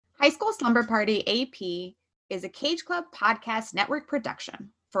High School Slumber Party AP is a Cage Club podcast network production.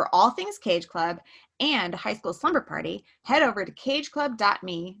 For all things Cage Club and High School Slumber Party, head over to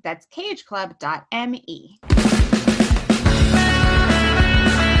cageclub.me. That's cageclub.me.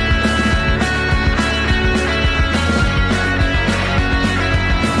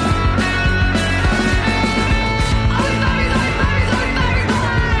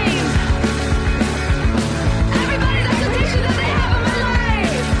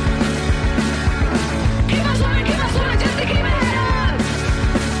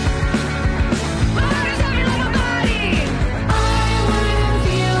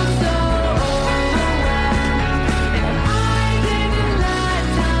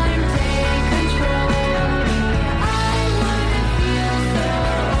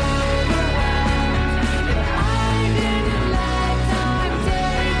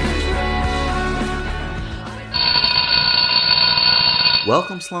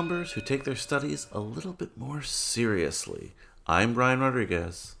 Welcome, slumbers who take their studies a little bit more seriously. I'm Brian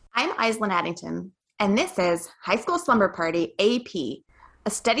Rodriguez. I'm Aislinn Addington, and this is High School Slumber Party AP, a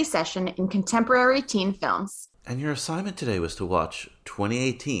study session in contemporary teen films. And your assignment today was to watch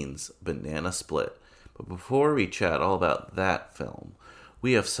 2018's Banana Split. But before we chat all about that film,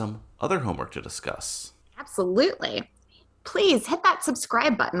 we have some other homework to discuss. Absolutely. Please hit that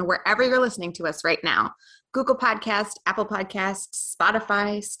subscribe button wherever you're listening to us right now. Google Podcast, Apple Podcast,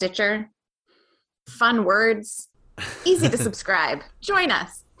 Spotify, Stitcher. Fun words. Easy to subscribe. Join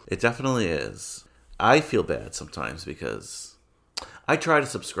us. It definitely is. I feel bad sometimes because I try to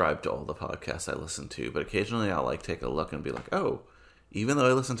subscribe to all the podcasts I listen to, but occasionally I'll take a look and be like, oh, even though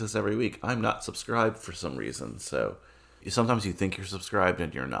I listen to this every week, I'm not subscribed for some reason. So sometimes you think you're subscribed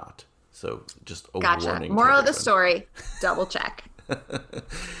and you're not. So just a warning. Moral of the story, double check.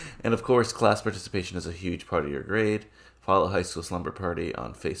 And of course, class participation is a huge part of your grade. Follow High School Slumber Party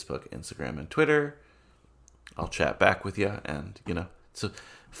on Facebook, Instagram, and Twitter. I'll chat back with you, and, it's a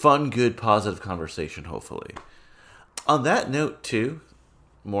fun, good, positive conversation, hopefully. On that note, too,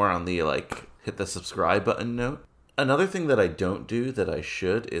 more on the, hit the subscribe button note. Another thing that I don't do that I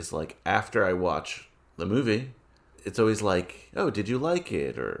should is, after I watch the movie, it's always oh, did you like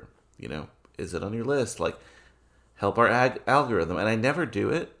it? Or, is it on your list? Help our algorithm. And I never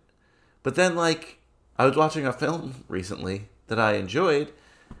do it. But then, I was watching a film recently that I enjoyed,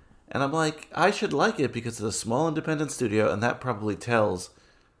 and I'm I should like it because it's a small independent studio, and that probably tells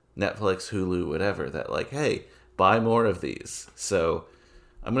Netflix, Hulu, whatever, that, hey, buy more of these. So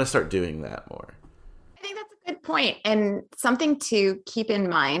I'm going to start doing that more. I think that's a good point, and something to keep in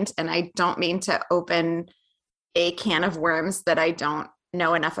mind, and I don't mean to open a can of worms that I don't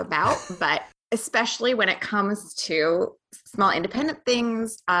know enough about, but especially when it comes to small independent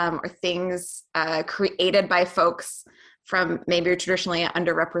things or things created by folks from maybe traditionally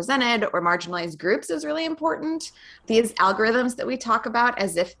underrepresented or marginalized groups is really important. These algorithms that we talk about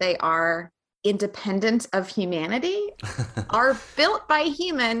as if they are independent of humanity are built by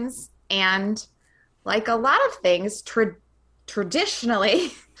humans, and like a lot of things,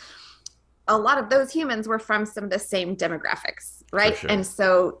 traditionally, a lot of those humans were from some of the same demographics, right? Sure. And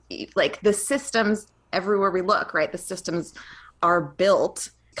so the systems everywhere we look, right? The systems are built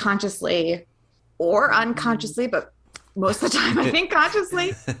consciously or unconsciously, but most of the time I think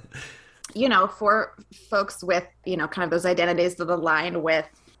consciously, for folks with, kind of those identities that align with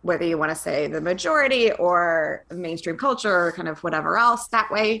whether you want to say the majority or mainstream culture or kind of whatever else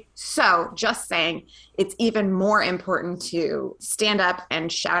that way. So just saying, it's even more important to stand up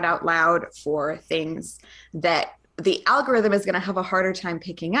and shout out loud for things that the algorithm is going to have a harder time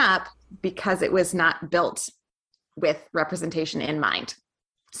picking up because it was not built with representation in mind.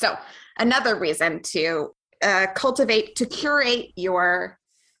 So another reason to curate your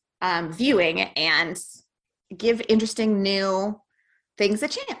viewing and give interesting new things a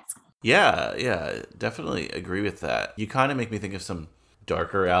chance. Yeah, definitely agree with that. You kind of make me think of some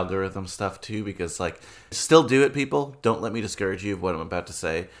darker algorithm stuff too, because still do it, people. Don't let me discourage you of what I'm about to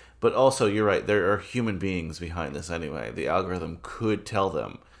say. But also, you're right, there are human beings behind this anyway. The algorithm could tell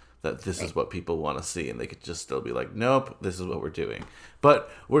them that this is what people want to see, and they could just still be nope, this is what we're doing.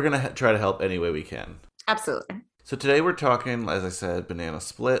 But we're going to try to help any way we can. Absolutely. So today we're talking, as I said, Banana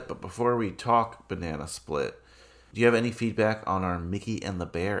Split. But before we talk Banana Split, do you have any feedback on our Mickey and the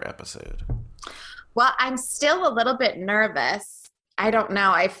Bear episode? Well, I'm still a little bit nervous. I don't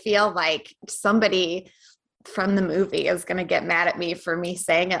know. I feel like somebody from the movie is going to get mad at me for me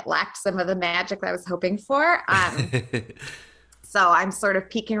saying it lacked some of the magic that I was hoping for. So I'm sort of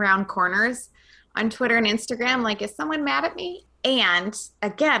peeking around corners on Twitter and Instagram. Is someone mad at me? And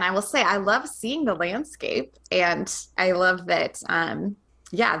again, I will say I love seeing the landscape, and I love that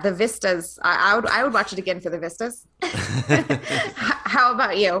Yeah, the vistas. I would watch it again for the vistas. How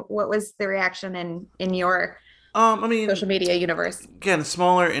about you? What was the reaction in your I mean, social media universe? again,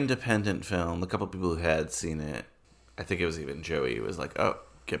 smaller independent film. A couple people who had seen it, I think it was even Joey, was like, "Oh,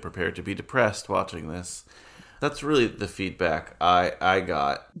 get prepared to be depressed watching this." That's really the feedback I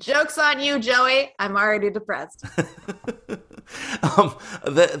got. Joke's on you, Joey. I'm already depressed.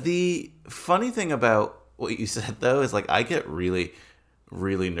 The funny thing about what you said though is like I get really,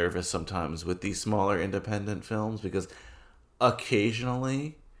 really nervous sometimes with these smaller independent films because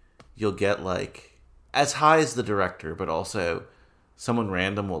occasionally you'll get like as high as the director, but also someone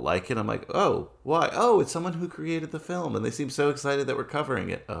random will like it. I'm like, oh, why? Oh, it's someone who created the film, and they seem so excited that we're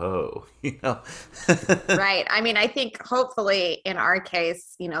covering it. Oh, you know. Right. I mean, I think hopefully in our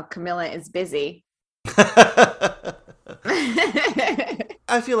case, Camilla is busy.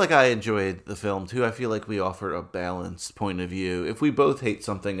 I feel like I enjoyed the film too. I feel like we offered a balanced point of view. If we both hate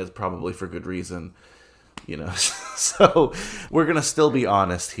something, it's probably for good reason, you know. So we're gonna still be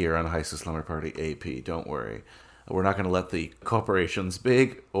honest here on High School Slumber Party AP. Don't worry. We're not going to let the corporations,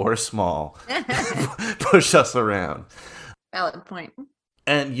 big or small, push us around. Valid point.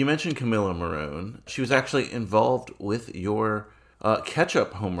 And you mentioned Camilla Morone. She was actually involved with your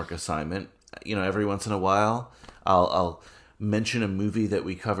catch-up homework assignment. You know, every once in a while, I'll mention a movie that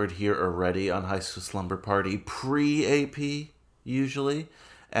we covered here already on High School Slumber Party, pre-AP, usually.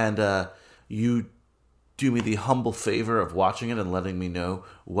 And you do me the humble favor of watching it and letting me know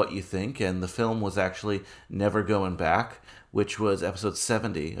what you think. And the film was actually Never Going Back, which was episode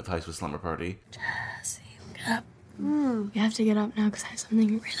 70 of High School Slumber Party. Jesse, get up. You have to get up now because I have something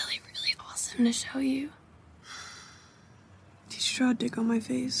really, really awesome to show you. Did you draw a dick on my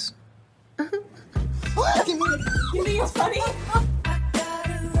face? What? You think it's funny?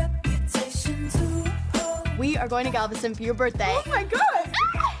 We are going to Galveston for your birthday. Oh my god!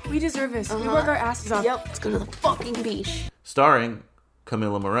 We deserve this. We work our asses off. Yep, let's go to the fucking beach. Starring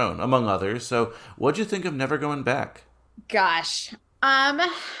Camilla Morone, among others. So what'd you think of Never Going Back? Gosh.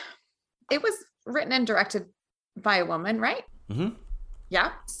 It was written and directed by a woman, right? Mm-hmm.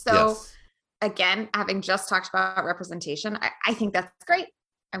 Yeah. So Yes. again, having just talked about representation, I think that's great.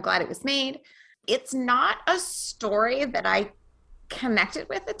 I'm glad it was made. It's not a story that I connected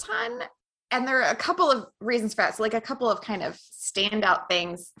with a ton. And there are a couple of reasons for that. So like a couple of kind of standout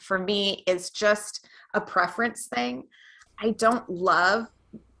things for me is just a preference thing. I don't love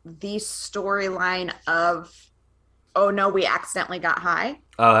the storyline of, oh no, we accidentally got high.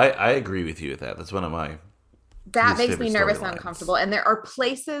 I agree with you with that. That's one of my That least makes me favorite nervous and storylines. uncomfortable. And there are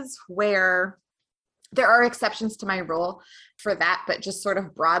places where there are exceptions to my rule for that, but just sort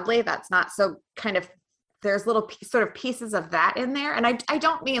of broadly, that's not so kind of, there's little sort of pieces of that in there. And I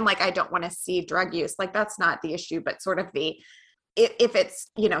don't mean like, I don't want to see drug use, like that's not the issue, but sort of if it's,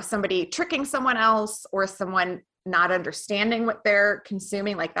 somebody tricking someone else or someone not understanding what they're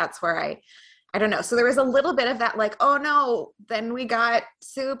consuming, like that's where I don't know. So there was a little bit of that, like, oh no, then we got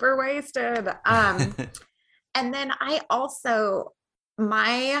super wasted. And then I also,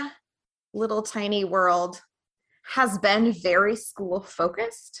 my little tiny world has been very school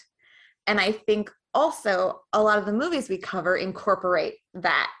focused. And I think also a lot of the movies we cover incorporate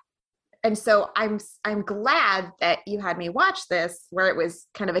that. And so I'm glad that you had me watch this where it was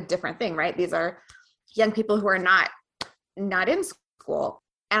kind of a different thing, right? These are young people who are not in school.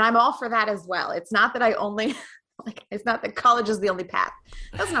 And I'm all for that as well. It's not that I only it's not that college is the only path.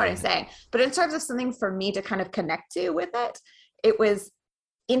 That's not what I'm saying. But in terms of something for me to kind of connect to with it, it was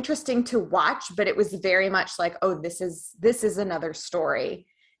interesting to watch, but it was very much like, oh, this is another story.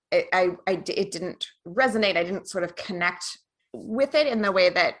 It didn't resonate. I didn't sort of connect with it in the way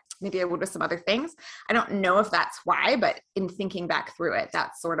that maybe I would with some other things. I don't know if that's why, but in thinking back through it,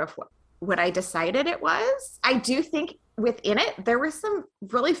 that's sort of what I decided it was. I do think within it, there were some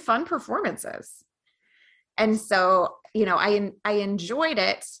really fun performances. And so, I enjoyed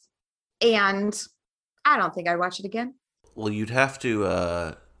it, and I don't think I'd watch it again. Well, you'd have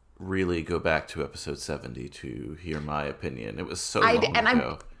to really go back to episode 70 to hear my opinion. It was so long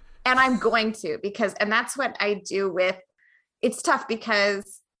ago. I'm going to, and that's what I do with, it's tough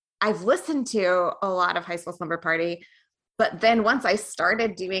because I've listened to a lot of High School Slumber Party, but then once I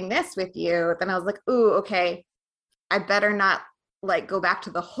started doing this with you, then I was like, ooh, okay, I better not go back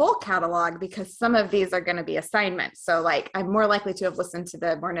to the whole catalog because some of these are going to be assignments. So I'm more likely to have listened to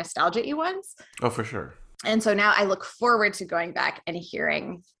the more nostalgia-y ones. Oh, for sure. And so now I look forward to going back and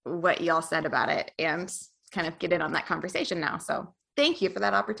hearing what y'all said about it and kind of get in on that conversation now. So thank you for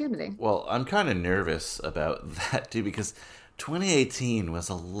that opportunity. Well, I'm kind of nervous about that too because 2018 was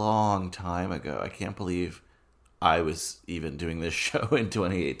a long time ago. I can't believe I was even doing this show in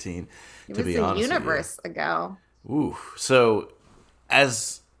 2018. It to was be a honest universe ago. with you. Ooh. So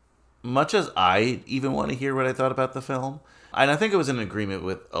as much as I even want to hear what I thought about the film, and I think I was in agreement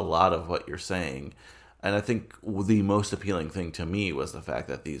with a lot of what you're saying, and I think the most appealing thing to me was the fact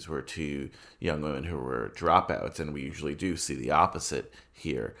that these were two young women who were dropouts, and we usually do see the opposite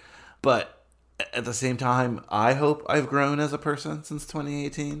here. But at the same time, I hope I've grown as a person since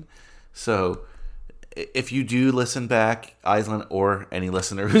 2018. So if you do listen back, Aislinn, or any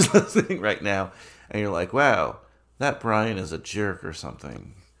listener who's listening right now, and you're like, wow, that Brian is a jerk or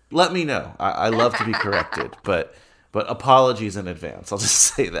something, let me know. I love to be corrected, but apologies in advance. I'll just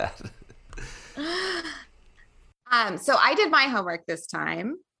say that. So I did my homework this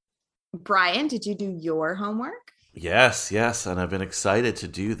time. Brian, did you do your homework? Yes, and I've been excited to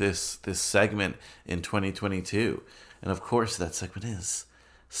do this segment in 2022. And of course, that segment is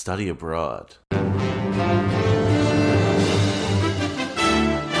Study Abroad.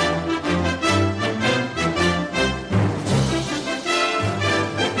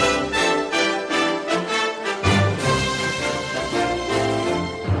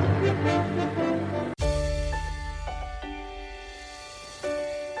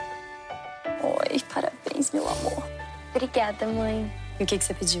 Oi, parabéns, meu amor. Obrigada, mãe. E o que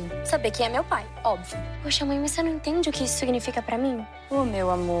você pediu? Saber quem é meu pai, óbvio. Poxa, mãe, mas você não entende o que isso significa pra mim? Ô, meu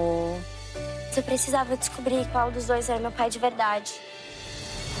amor. Você precisava descobrir qual dos dois era meu pai de verdade.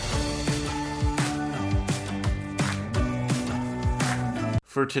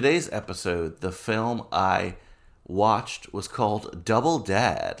 For today's episode, the film I watched was called Double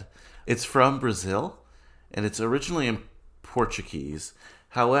Dad. It's from Brazil, and it's originally in Portuguese.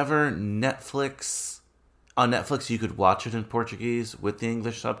 However, on Netflix, you could watch it in Portuguese with the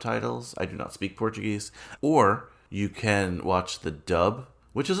English subtitles. I do not speak Portuguese. Or you can watch the dub,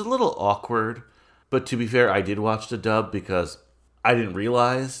 which is a little awkward. But to be fair, I did watch the dub because I didn't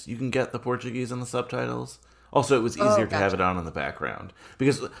realize you can get the Portuguese in the subtitles. Also, it was easier to have it on in the background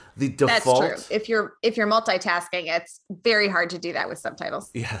because the default. That's true. If you're multitasking, it's very hard to do that with subtitles.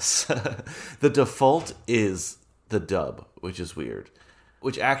 Yes, the default is the dub, which is weird.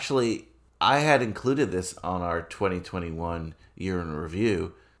 Which actually, I had included this on our 2021 year in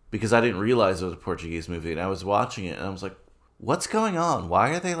review because I didn't realize it was a Portuguese movie, and I was watching it and I was like, "What's going on? Why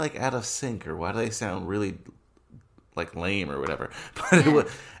are they like out of sync, or why do they sound really like lame or whatever?" But it was,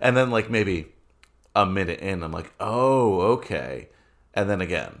 and then like maybe a minute in, I'm like, oh, okay. And then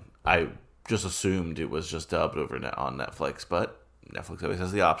again, I just assumed it was just dubbed over on Netflix, but Netflix always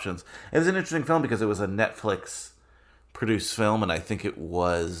has the options. It was an interesting film because it was a Netflix-produced film, and I think it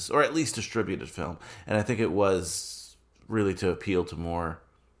was, or at least distributed film, and I think it was really to appeal to more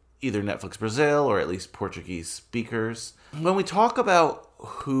either Netflix Brazil or at least Portuguese speakers. When we talk about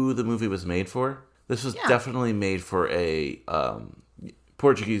who the movie was made for, this was definitely made for a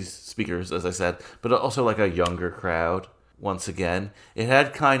Portuguese speakers, as I said, but also like a younger crowd. Once again, it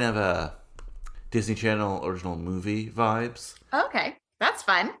had kind of a Disney Channel original movie vibes. Okay, that's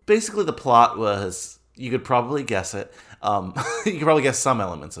fun. Basically, the plot was, you could probably guess it. You could probably guess some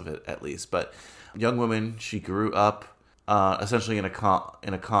elements of it at least. But young woman, she grew up essentially in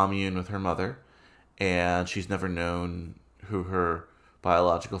a commune with her mother, and she's never known who her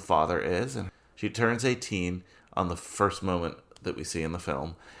biological father is. And she turns 18 on the first moment that we see in the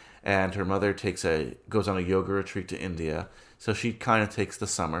film, and her mother goes on a yoga retreat to India, so she kind of takes the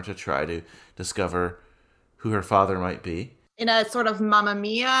summer to try to discover who her father might be. In a sort of Mamma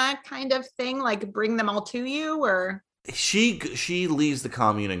Mia kind of thing, like bring them all to you, or? She leaves the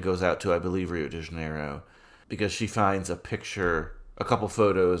commune and goes out to, I believe, Rio de Janeiro, because she finds a couple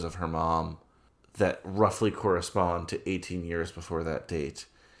photos of her mom that roughly correspond to 18 years before that date.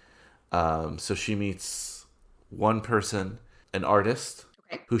 So she meets one person, an artist,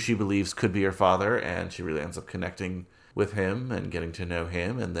 who she believes could be her father, and she really ends up connecting with him and getting to know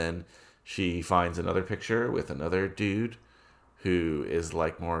him. And then she finds another picture with another dude who is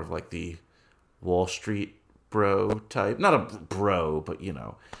like more of like the Wall Street bro type. Not a bro, but you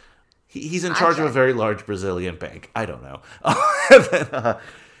know, he's in charge of a very large Brazilian bank. I don't know.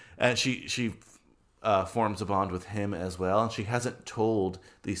 And she forms a bond with him as well, and she hasn't told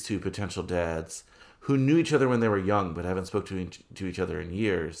these two potential dads who knew each other when they were young but haven't spoken to each other in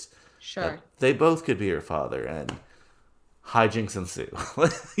years. Sure. They both could be her father, and hijinks ensue.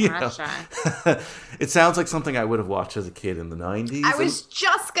 It sounds like something I would have watched as a kid in the 90s. I was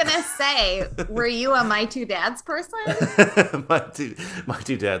just going to say, were you a My Two Dads person? My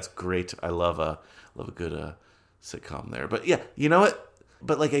two dads, great. I love a good sitcom there. But yeah, you know what?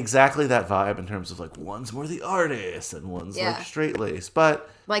 But like exactly that vibe in terms of like one's more the artist and one's like straight-laced. But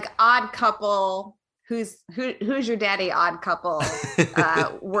like Odd Couple, who's your daddy, odd couple,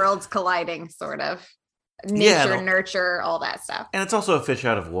 worlds colliding sort of. Nature, nurture, all that stuff. And it's also a fish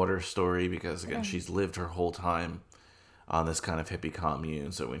out of water story because, again, she's lived her whole time on this kind of hippie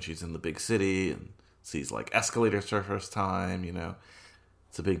commune. So when she's in the big city and sees like escalators for the first time,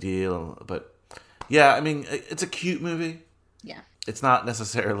 it's a big deal. But yeah, I mean, it's a cute movie. Yeah. It's not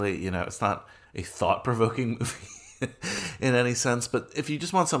necessarily, it's not a thought-provoking movie in any sense. But if you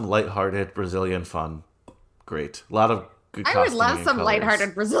just want some lighthearted Brazilian fun, great. A lot of good I would love some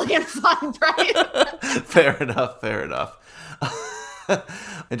lighthearted Brazilian fun, right? Fair enough.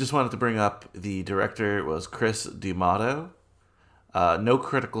 I just wanted to bring up the director was Chris D'Amato. No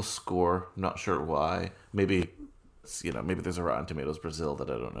critical score. I'm not sure why. Maybe there's a Rotten Tomatoes Brazil that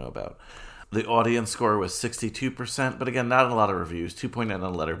I don't know about. The audience score was 62%, but again, not a lot of reviews. 2.9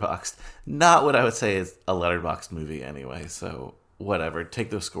 on Letterboxd. Not what I would say is a Letterboxd movie anyway, so whatever. Take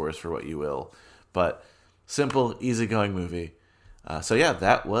those scores for what you will. But simple, easygoing movie. So yeah,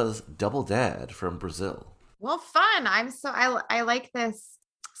 that was Double Dad from Brazil. Well, fun. I like this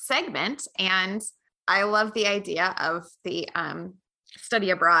segment, and I love the idea of the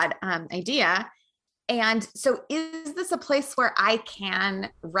study abroad idea. And so is this a place where I can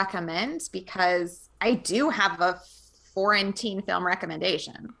recommend? Because I do have a foreign teen film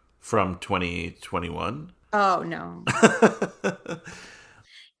recommendation. From 2021? Oh, no.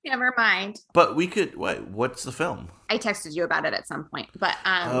 Never mind. But we could, what's the film? I texted you about it at some point. But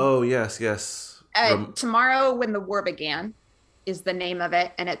oh, yes. Tomorrow When the War Began is the name of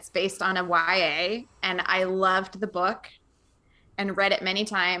it. And it's based on a YA. And I loved the book and read it many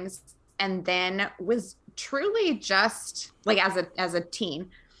times. And then was truly just like as a teen.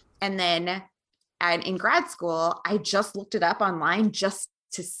 And then in grad school, I just looked it up online just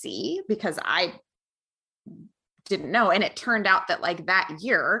to see, because I didn't know. And it turned out that like that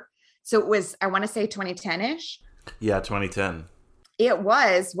year, so it was, I want to say 2010-ish. Yeah, 2010. It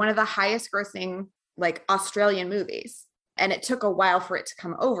was one of the highest grossing like Australian movies. And it took a while for it to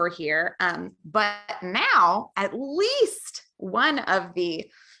come over here. But now at least one of the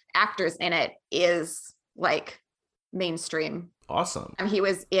actors in it is like mainstream. Awesome. He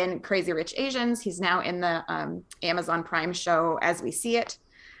was in Crazy Rich Asians. He's now in the Amazon Prime show As We See It.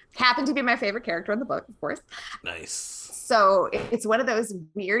 Happened to be my favorite character in the book, of course. Nice. So it's one of those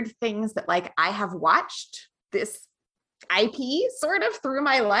weird things that like I have watched this IP sort of through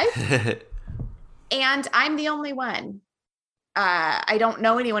my life. And I'm the only one. I don't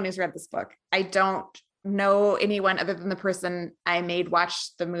know anyone who's read this book. I don't know anyone other than the person I made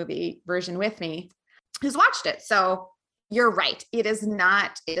watch the movie version with me who's watched it. So you're right. It is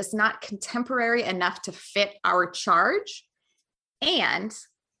not contemporary enough to fit our charge. And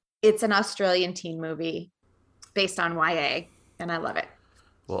it's an Australian teen movie based on YA. And I love it.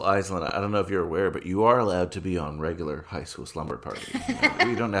 Well, Aislinn, I don't know if you're aware, but you are allowed to be on regular high school slumber party.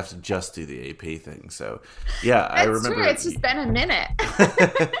 You don't have to just do the AP thing. So yeah, I remember. True. It's just been a minute.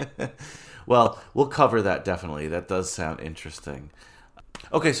 Well, we'll cover that definitely. That does sound interesting.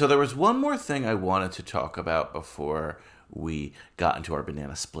 Okay, so there was one more thing I wanted to talk about before we got into our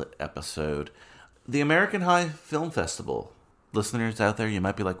Banana Split episode. The American High Film Festival. Listeners out there, you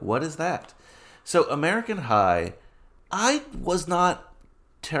might be like, what is that? So American High, I was not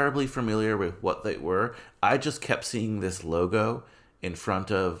terribly familiar with what they were. I just kept seeing this logo in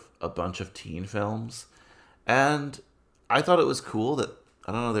front of a bunch of teen films. And I thought it was cool that,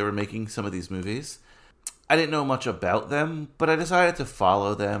 I don't know, they were making some of these movies. I didn't know much about them, but I decided to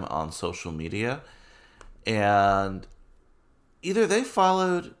follow them on social media. And either they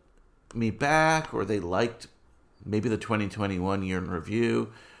followed me back or they liked maybe the 2021 year in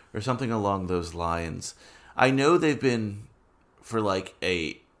review or something along those lines. I know they've been for like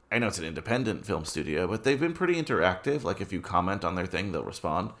I know it's an independent film studio, but they've been pretty interactive. Like if you comment on their thing, they'll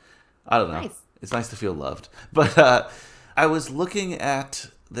respond. I don't know. Nice. It's nice to feel loved. But I was looking at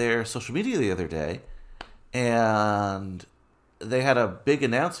their social media the other day, and they had a big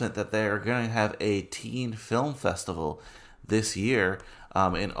announcement that they're going to have a teen film festival this year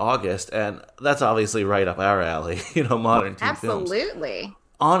in August, and that's obviously right up our alley, modern teen films. Absolutely.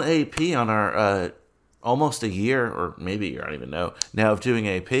 On AP, on our almost a year, or maybe a year, I don't even know, now of doing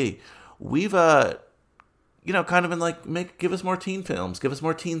AP, we've, kind of been like, give us more teen films, give us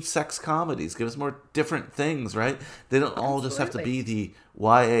more teen sex comedies, give us more different things, right? They don't all just have to be the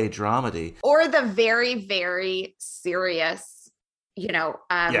YA dramedy. Or the very, very serious,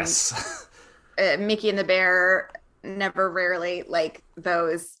 yes. Mickey and the Bear, Never Rarely, like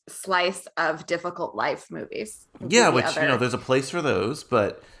those slice of difficult life movies. Yeah, which, there's a place for those,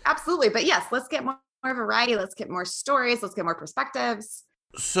 but... Absolutely. But yes, let's get more variety. Let's get more stories. Let's get more perspectives.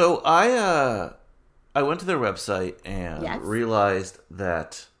 So I I went to their website and Yes. realized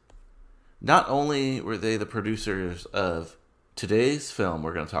that not only were they the producers of today's film,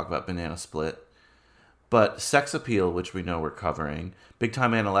 we're going to talk about Banana Split, but Sex Appeal, which we know we're covering, Big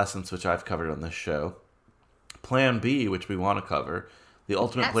Time Adolescence, which I've covered on this show, Plan B, which we want to cover, The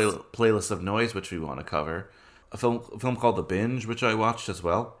Ultimate Yes. Playlist of Noise, which we want to cover, a film called The Binge, which I watched as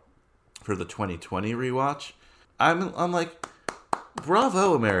well for the 2020 rewatch. I'm like,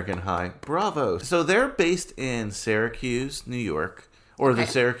 bravo, American High, bravo. So they're based in Syracuse, New York, or the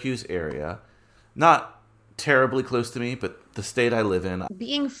Okay. Syracuse area. Not terribly close to me, but the state I live in.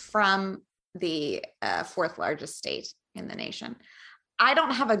 Being from the fourth largest state in the nation, I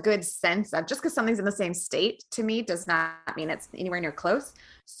don't have a good sense of, just because something's in the same state to me does not mean it's anywhere near close.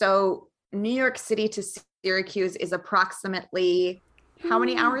 So New York City to Syracuse is approximately how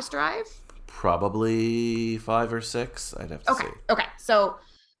many hours drive? Probably 5 or 6, I'd have to Okay. say. Okay. So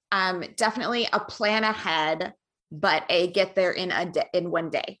definitely a plan ahead, but a get there in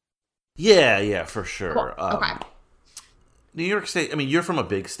one day. Yeah, for sure. Cool. Okay. New York State, I mean, you're from a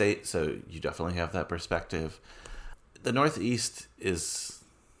big state, so you definitely have that perspective. The Northeast is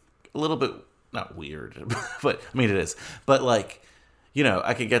a little bit, not weird, but, I mean, it is. But, like, you know,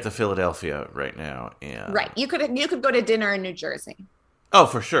 I could get to Philadelphia right now. And Right. You could go to dinner in New Jersey. Oh,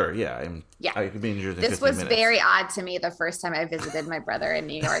 for sure. Yeah. Yeah. I could be in New Jersey in This 15 was minutes. very odd to me the first time I visited my brother in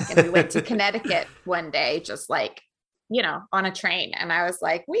New York, and we went to Connecticut one day, just like, you know, on a train. And I was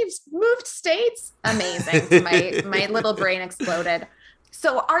like, we've moved states. Amazing. My little brain exploded.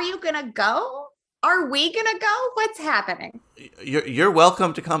 So are you going to go? Are we going to go? What's happening? You're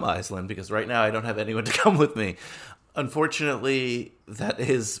welcome to come, Iceland, because right now I don't have anyone to come with me. Unfortunately, that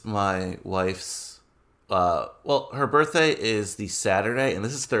is my wife's. Well, her birthday is the Saturday, and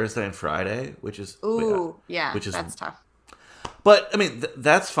this is Thursday and Friday, which is That's tough. But I mean,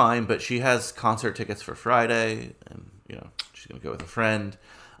 that's fine. But she has concert tickets for Friday, and you know she's gonna go with a friend,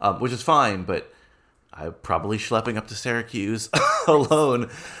 which is fine. But I'm probably schlepping up to Syracuse alone.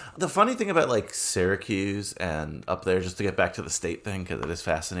 The funny thing about like Syracuse and up there, just to get back to the state thing, because it is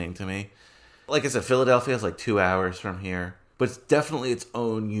fascinating to me. Like I said, Philadelphia is like 2 hours from here, but it's definitely its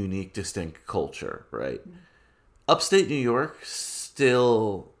own unique, distinct culture, right? Upstate New York,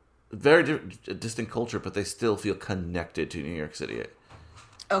 still very distinct culture, but they still feel connected to New York City.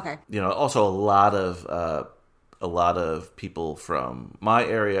 Okay. You know, also a lot of people from my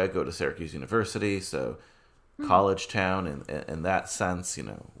area go to Syracuse University, so college town in that sense, you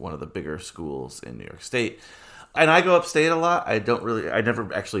know, one of the bigger schools in New York State. And I go upstate a lot. I've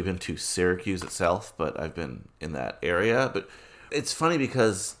never actually been to Syracuse itself, but I've been in that area. But it's funny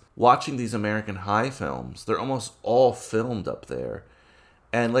because watching these American High films, they're almost all filmed up there.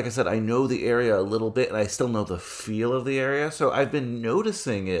 And like I said, I know the area a little bit, and I still know the feel of the area. So I've been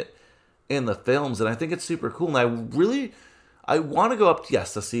noticing it in the films, and I think it's super cool. And I want to go up,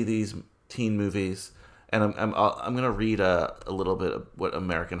 yes, to see these teen movies. And I'm going to read a little bit of what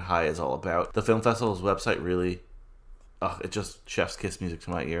American High is all about. The film festival's website really, it just chef's kiss music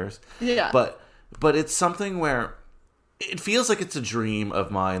to my ears. Yeah. But it's something where it feels like it's a dream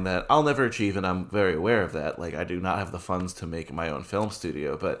of mine that I'll never achieve, and I'm very aware of that. Like, I do not have the funds to make my own film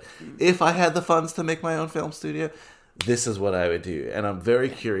studio, but if I had the funds to make my own film studio, this is what I would do. And I'm very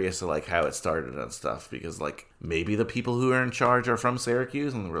curious to like how it started and stuff, because like maybe the people who are in charge are from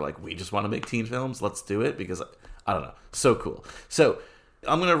Syracuse and we're like, we just want to make teen films, let's do it, because I don't know, so cool. So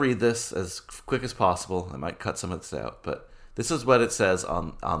I'm going to read this as quick as possible. I might cut some of this out, but this is what it says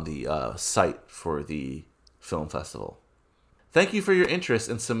on the site for the film festival. Thank you for your interest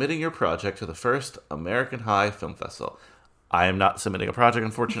in submitting your project to the first American High Film Festival. I am not submitting a project,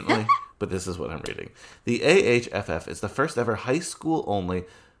 unfortunately, but this is what I'm reading. The AHFF is the first ever high school-only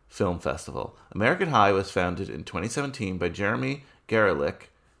film festival. American High was founded in 2017 by Jeremy Garelick,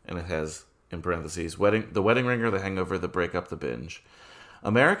 and it has, in parentheses, The Wedding Ringer, The Hangover, The Breakup, The Binge.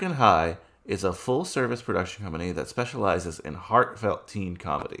 American High is a full-service production company that specializes in heartfelt teen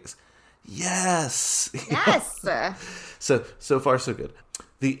comedies. Yes! Yes. So far, so good.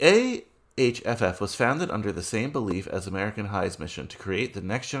 The AHFF was founded under the same belief as American High's mission to create the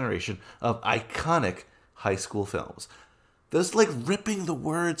next generation of iconic high school films. That's like ripping the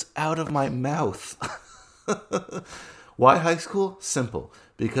words out of my mouth. Why high school? Simple.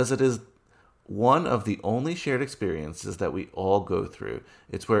 Because it is one of the only shared experiences that we all go through.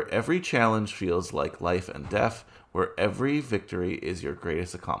 It's where every challenge feels like life and death, where every victory is your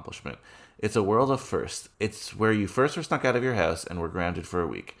greatest accomplishment. It's a world of firsts. It's where you first were snuck out of your house and were grounded for a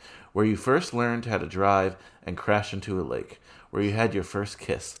week. Where you first learned how to drive and crashed into a lake. where you had your first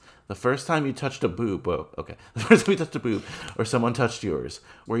kiss, the first time you touched a boob, the first time you touched a boob, or someone touched yours,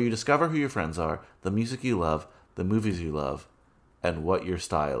 where you discover who your friends are, the music you love, the movies you love, and what your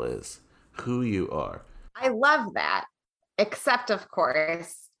style is, who you are. I love that, except, of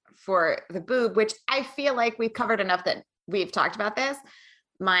course, for the boob, which I feel like we've covered enough that we've talked about this.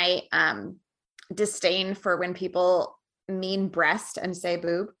 My disdain for when people mean breast and say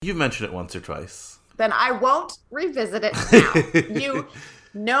boob. You've mentioned it once or twice. Then I won't revisit it now. You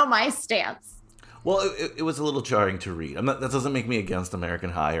know my stance. Well, it was a little jarring to read. That doesn't make me against American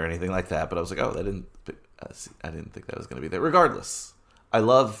High or anything like that, but I was like, oh, I didn't think that was going to be there. Regardless, I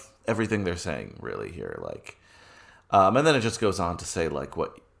love everything they're saying, really, here. Like, and then it just goes on to say, like,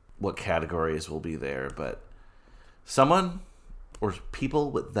 what categories will be there. But someone or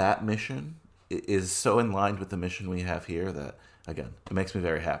people with that mission is so in line with the mission we have here that, again, it makes me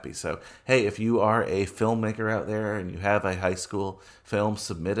very happy. So, hey, if you are a filmmaker out there and you have a high school film,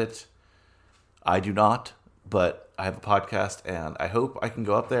 submit it. I do not, but I have a podcast, and I hope I can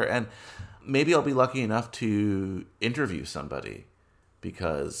go up there, and maybe I'll be lucky enough to interview somebody,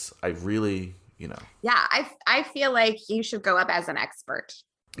 because I really, Yeah, I feel like you should go up as an expert.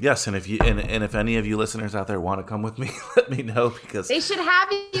 Yes, and if any of you listeners out there want to come with me, let me know, because they should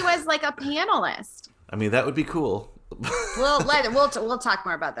have you as like a panelist. I mean, that would be cool. We'll talk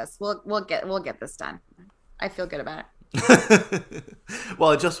more about this. We'll get this done. I feel good about it. Well,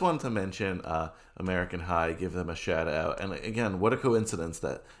 I just wanted to mention American High, give them a shout out. And again, what a coincidence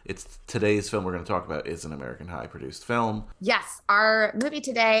that it's today's film we're going to talk about is an American High produced film. Yes, our movie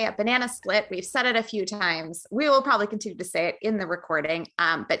today, Banana Split, we've said it a few times. We will probably continue to say it in the recording.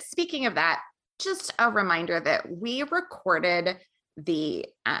 But speaking of that, just a reminder that we recorded the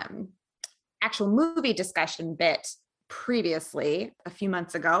actual movie discussion bit previously a few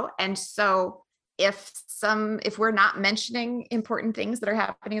months ago. And so if we're not mentioning important things that are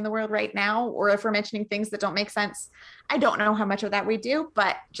happening in the world right now, or if we're mentioning things that don't make sense, I don't know how much of that we do,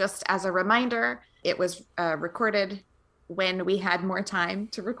 but just as a reminder, it was recorded when we had more time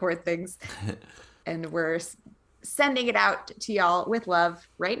to record things, and we're sending it out to y'all with love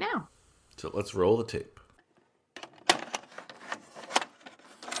right now. So let's roll the tape.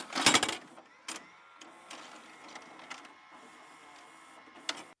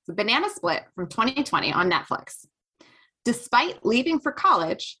 Banana Split from 2020 on Netflix. Despite leaving for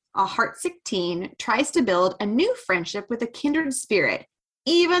college, a heartsick teen tries to build a new friendship with a kindred spirit,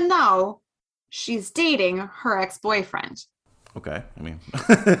 even though she's dating her ex-boyfriend. Okay, I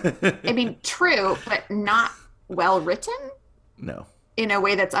mean, true, but not well written? No. In a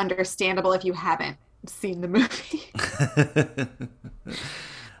way that's understandable if you haven't seen the movie.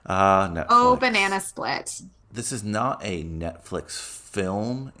 Netflix. Oh, Banana Split. This is not a Netflix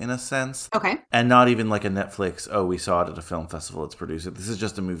film in a sense. Okay. And not even like a Netflix, we saw it at a film festival, let's produce it. This is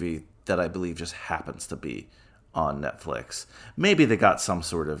just a movie that I believe just happens to be on Netflix. Maybe they got some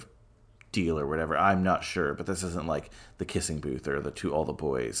sort of deal or whatever. I'm not sure, but this isn't like The Kissing Booth or the To All the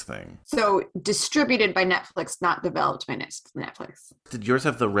Boys thing. So distributed by Netflix, not developed by Netflix. Did yours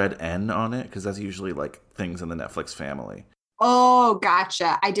have the red N on it? Because that's usually like things in the Netflix family. Oh,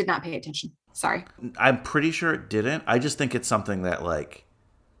 gotcha. I did not pay attention. Sorry. I'm pretty sure it didn't. I just think it's something that like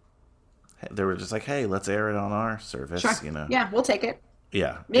they were just like, hey, let's air it on our service, Sure. Yeah, we'll take it.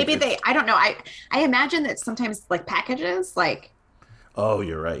 Yeah. Maybe I don't know. I imagine that sometimes like packages like, oh,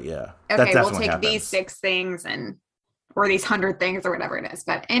 you're right. Yeah. Okay, we'll take these 6 things or these 100 things or whatever it is.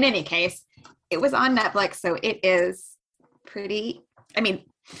 But in any case, it was on Netflix. So it is pretty, I mean,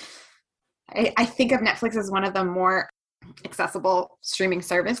 I think of Netflix as one of the more accessible streaming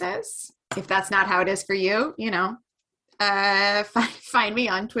services. If that's not how it is for you, find me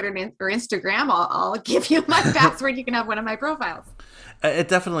on Twitter or Instagram. I'll give you my password. You can have one of my profiles. It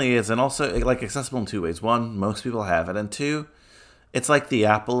definitely is. And also like accessible in 2 ways. 1, most people have it. And 2, it's like the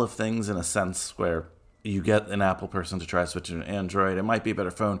Apple of things in a sense where you get an Apple person to try to switch to an Android. It might be a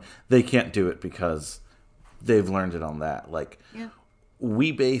better phone. They can't do it because they've learned it on that. Like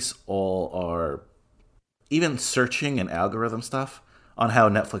we base all our even searching and algorithm stuff on how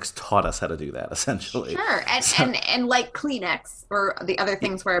Netflix taught us how to do that, essentially. Sure. And like Kleenex or the other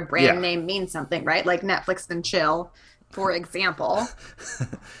things where a brand name means something, right? Like Netflix and Chill, for example.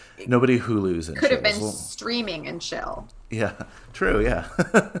 Nobody Hulu's and could have been streaming and Chill. Yeah, true, yeah.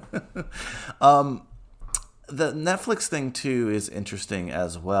 The Netflix thing, too, is interesting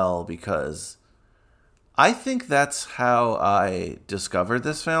as well because I think that's how I discovered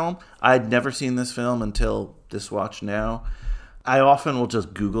this film. I'd never seen this film until this watch now. I often will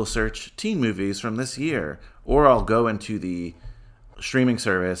just Google search teen movies from this year, or I'll go into the streaming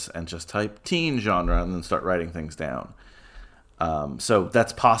service and just type teen genre and then start writing things down. So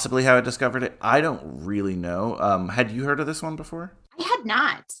that's possibly how I discovered it. I don't really know. Had you heard of this one before? I had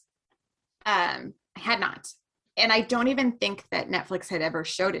not. And I don't even think that Netflix had ever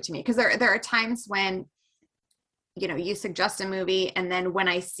showed it to me, because there are times when, you know, you suggest a movie, and then when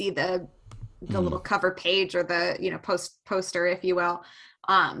I see the little cover page or the, you know, poster, if you will,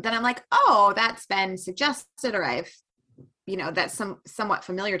 then I'm like, oh, that's been suggested, or I've, you know, that's somewhat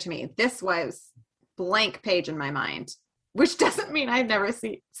familiar to me. This was blank page in my mind, which doesn't mean I've never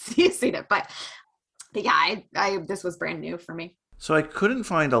seen it, but yeah, I this was brand new for me. So I couldn't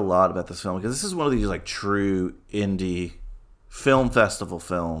find a lot about this film, because this is one of these like true indie film festival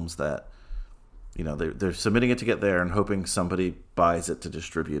films that, you know, they're submitting it to get there and hoping somebody buys it to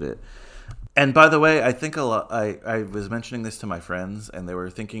distribute it. And by the way, I think I was mentioning this to my friends, and they were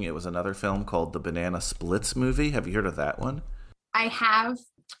thinking it was another film called the Banana Splits movie. Have you heard of that one? I have,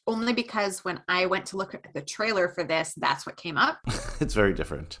 only because when I went to look at the trailer for this, that's what came up. It's very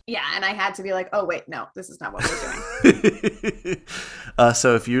different. Yeah, and I had to be like, oh, wait, no, this is not what we're doing.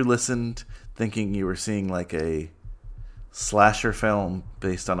 So if you listened thinking you were seeing like a slasher film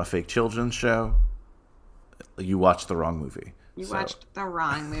based on a fake children's show, you watched the wrong movie. You watched the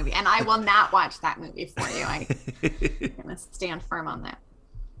wrong movie, and I will not watch that movie for you. I'm going to stand firm on that.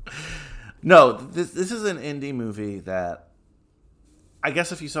 No, this is an indie movie that I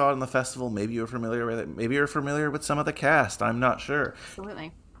guess if you saw it in the festival, maybe you were familiar with it. Maybe you're familiar with some of the cast. I'm not sure.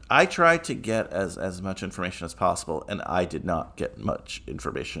 Absolutely. I tried to get as much information as possible, and I did not get much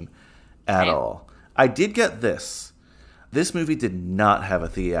information at all. I did get this. This movie did not have a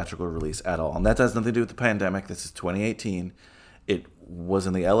theatrical release at all, and that has nothing to do with the pandemic. This is 2018. It was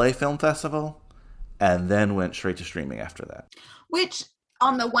in the LA Film Festival, and then went straight to streaming after that. Which,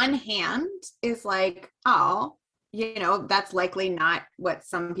 on the one hand, is like, oh, you know, that's likely not what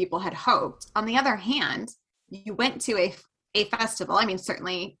some people had hoped. On the other hand, you went to a festival. I mean,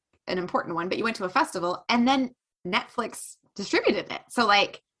 certainly an important one, but you went to a festival, and then Netflix distributed it. So,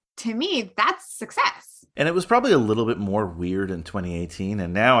 like, to me, that's success. And it was probably a little bit more weird in 2018,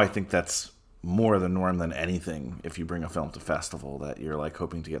 and now I think that's more the norm than anything. If you bring a film to festival, that you're like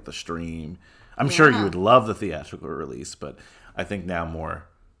hoping to get the stream. I'm sure you would love the theatrical release, but I think now more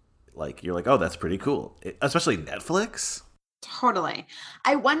like you're like, oh, that's pretty cool. Especially Netflix. Totally.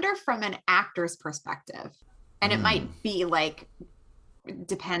 I wonder from an actor's perspective, and it might be like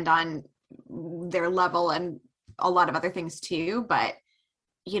depend on their level and a lot of other things too, but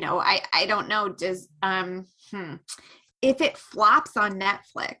you know, I don't know, does if it flops on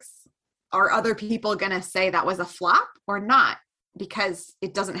Netflix, are other people going to say that was a flop or not? Because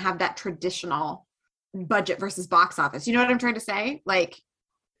it doesn't have that traditional budget versus box office. You know what I'm trying to say? Like,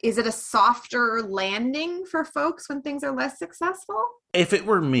 is it a softer landing for folks when things are less successful? If it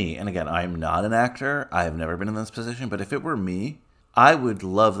were me, and again, I'm not an actor, I have never been in this position, but if it were me, I would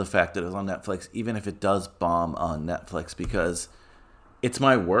love the fact that it was on Netflix, even if it does bomb on Netflix, because it's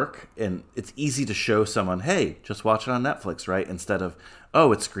my work, and it's easy to show someone, hey, just watch it on Netflix, right? Instead of,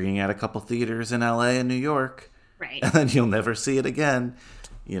 oh, it's screening at a couple theaters in LA and New York. Right. And then you'll never see it again,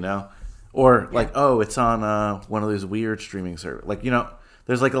 you know? Or like, oh, it's on one of those weird streaming services. Like, you know,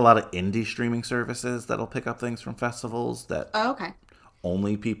 there's like a lot of indie streaming services that'll pick up things from festivals that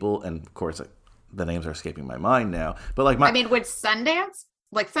only people, and of course, the names are escaping my mind now. But like I mean, would Sundance?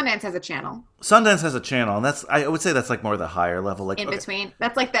 Like Sundance has a channel. Sundance has a channel, and I would say that's like more the higher level, like in between.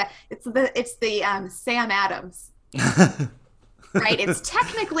 That's like it's the Sam Adams, right? It's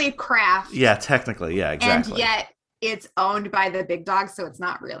technically craft. Yeah, technically, yeah, exactly. And yet it's owned by the big dogs, so it's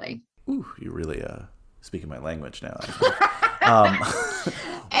not really. Ooh, you really speaking my language now.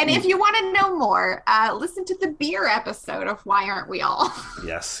 And if you want to know more, listen to the beer episode of Why Aren't We All?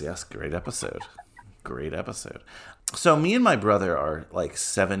 Yes, great episode. Great episode. So me and my brother are like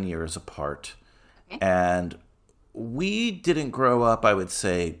 7 years apart. Okay. And we didn't grow up, I would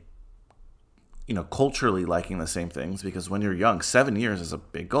say, you know, culturally liking the same things, because when you're young, 7 years is a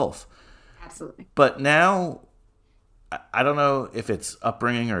big gulf. Absolutely. But now, I don't know if it's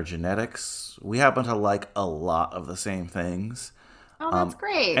upbringing or genetics, we happen to like a lot of the same things. Oh, that's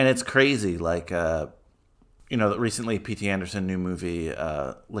great. And it's crazy. Like, you know, recently P.T. Anderson, new movie,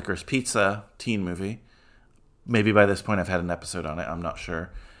 Licorice Pizza, teen movie. Maybe by this point I've had an episode on it. I'm not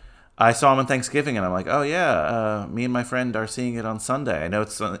sure. I saw him on Thanksgiving, and I'm like, oh, yeah, me and my friend are seeing it on Sunday. I know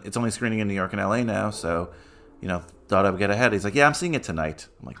it's only screening in New York and L.A. now, so, you know, thought I would get ahead. He's like, yeah, I'm seeing it tonight.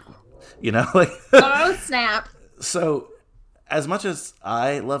 I'm like, you know, like... Oh, snap. So, as much as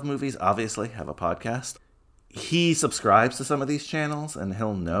I love movies, obviously, have a podcast, he subscribes to some of these channels, and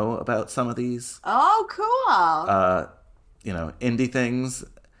he'll know about some of these. Oh, cool. You know, indie things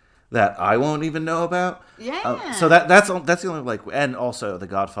that I won't even know about. Yeah. So that's the only, like, and also the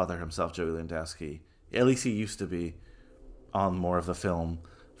Godfather himself, Joey Landowski. At least he used to be on more of the film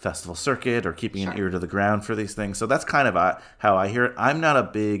festival circuit or keeping an ear to the ground for these things. So that's kind of how I hear it. I'm not a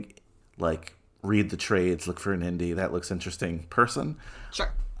big, like, read the trades, look for an indie that looks interesting person.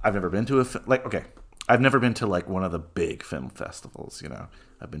 Sure. I've never been to I've never been to, like, one of the big film festivals, you know.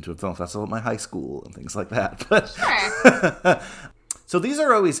 I've been to a film festival at my high school and things like that. But Sure. so these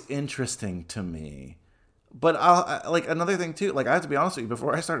are always interesting to me. But like, another thing too, like, I have to be honest with you,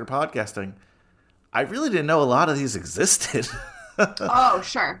 before I started podcasting, I really didn't know a lot of these existed. Oh,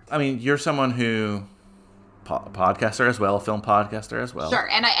 sure. I mean, you're someone who podcaster as well, film podcaster as well. Sure.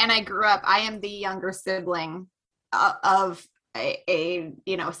 And I grew up, I am the younger sibling of a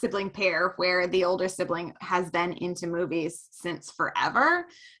sibling pair where the older sibling has been into movies since forever.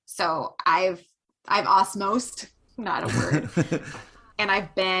 So I've osmosed, not a word. And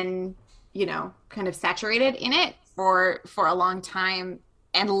I've been, kind of saturated in it for a long time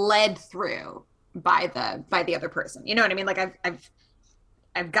and led through by the other person. You know what I mean? Like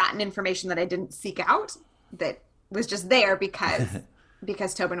I've gotten information that I didn't seek out, that was just there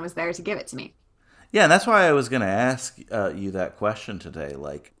because Tobin was there to give it to me. Yeah, and that's why I was going to ask you that question today.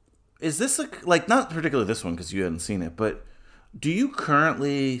 Like, is this not particularly this one because you hadn't seen it, but do you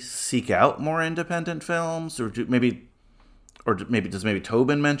currently seek out more independent films, or does maybe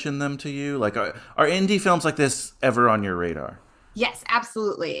Tobin mention them to you? Like, are indie films like this ever on your radar? Yes,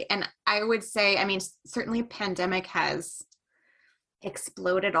 absolutely. And I would say, I mean, certainly pandemic has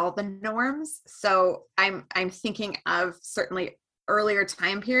exploded all the norms. So I'm thinking of certainly earlier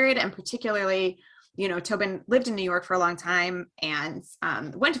time period, and particularly, Tobin lived in New York for a long time and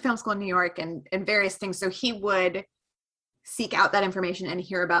went to film school in New York and various things. So he would seek out that information and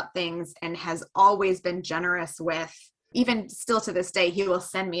hear about things, and has always been generous with, even still to this day, he will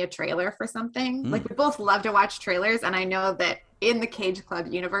send me a trailer for something. Like, we both love to watch trailers, and I know that in the Cage Club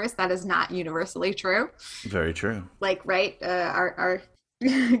universe, that is not universally true. Very true. Like, right, our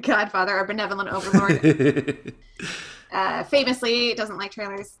Godfather, our benevolent overlord, famously doesn't like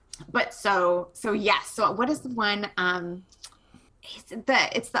trailers. But so yes. So what is the one?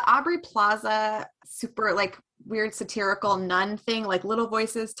 It's the Aubrey Plaza super, like, weird satirical nun thing, like Little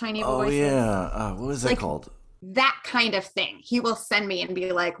Voices, Tiny Voices. Oh yeah, what was that called? That kind of thing. He will send me and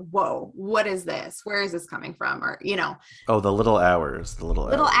be like, whoa, what is this? Where is this coming from? Or, Oh, The Little Hours. The Little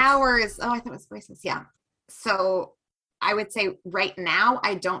Hours. Oh, I thought it was Voices. Yeah. So I would say right now,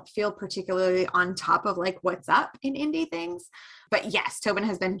 I don't feel particularly on top of, like, what's up in indie things. But yes, Tobin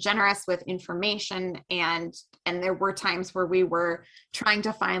has been generous with information. And there were times where we were trying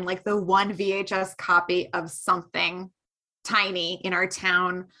to find, like, the one VHS copy of something tiny in our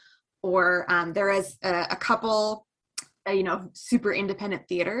town. Or there is a couple, super independent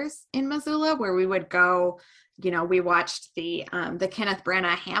theaters in Missoula where we would go. We watched the Kenneth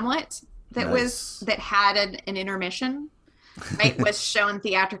Branagh Hamlet that had an intermission, right? Was shown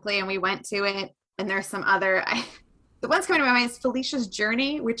theatrically, and we went to it. And there's some other. The one's coming to my mind is Felicia's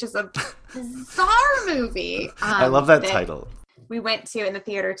Journey, which is a bizarre movie. I love that title. We went to in the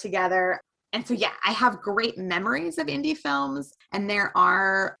theater together, and so yeah, I have great memories of indie films, and there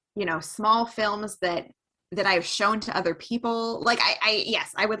are, small films that I've shown to other people. Like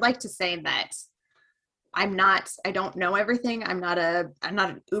I would like to say that I don't know everything. I'm not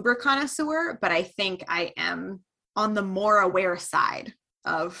an uber connoisseur, but I think I am on the more aware side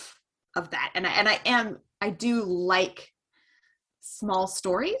of that. And I do like small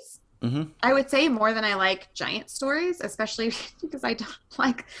stories. Mm-hmm. I would say more than I like giant stories, especially because I don't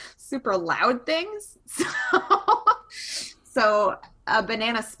like super loud things. So a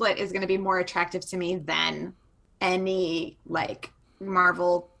banana split is going to be more attractive to me than any, like,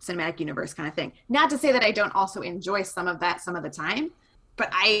 Marvel Cinematic Universe kind of thing. Not to say that I don't also enjoy some of that some of the time, but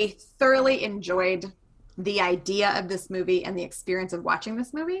I thoroughly enjoyed the idea of this movie and the experience of watching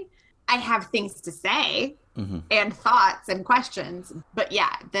this movie. I have things to say and thoughts and questions, but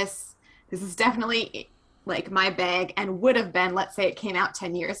yeah, this is definitely, like, my bag, and would have been, let's say it came out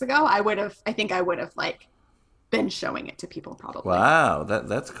 10 years ago, I think I would have like been showing it to people probably. Wow,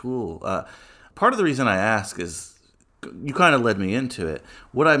 that's cool. Part of the reason I ask is you kind of led me into it.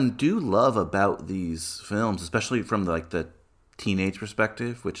 What I do love about these films, especially from the teenage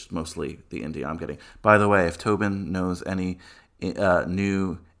perspective, which is mostly the indie I'm getting. By the way, if Tobin knows any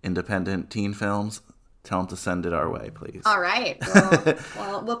new independent teen films, tell him to send it our way, please. All right.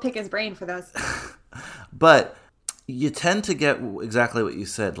 Well, we'll pick his brain for those. But you tend to get exactly what you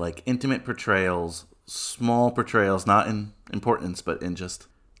said, like intimate portrayals, small portrayals, not in importance, but in just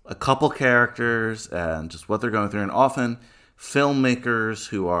a couple characters and just what they're going through. And often filmmakers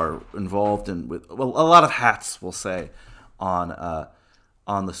who are involved in with a lot of hats, we'll say, on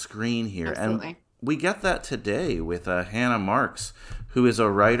the screen here. Absolutely. And we get that today with Hannah Marks, who is a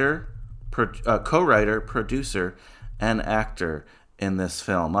writer, co-writer, producer, and actor in this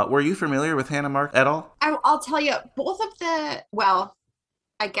film. Were you familiar with Hannah Marks at all? I'll tell you, both of the,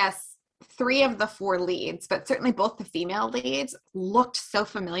 I guess 3 of the 4 leads, but certainly both the female leads looked so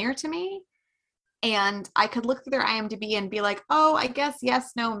familiar to me. And I could look through their IMDb and be like, oh, I guess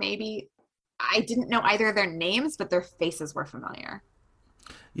yes, no, maybe. I didn't know either of their names, but their faces were familiar.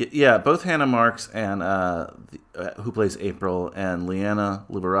 Yeah, both Hannah Marks and who plays April, and Liana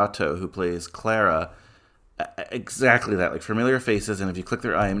Liberato, who plays Clara, exactly that, like familiar faces. And if you click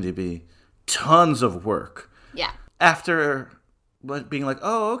their IMDb, tons of work. Yeah. After being like,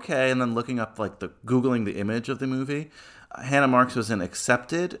 oh, okay, and then looking up, like, Googling the image of the movie, Hannah Marks was in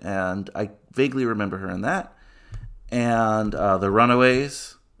Accepted, and I vaguely remember her in that. And The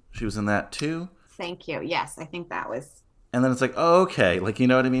Runaways, she was in that too. Thank you. Yes, I think that was. And then it's like, oh, okay, like, you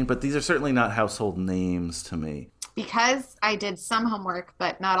know what I mean? But these are certainly not household names to me. Because I did some homework,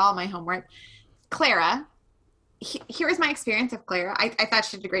 but not all my homework. Clara, here was my experience of Clara. I thought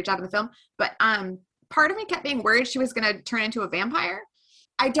she did a great job in the film, but part of me kept being worried she was going to turn into a vampire.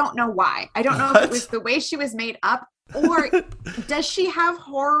 I don't know why. I don't know if it was the way she was made up, or does she have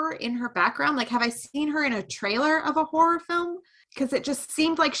horror in her background? Like, have I seen her in a trailer of a horror film? Because it just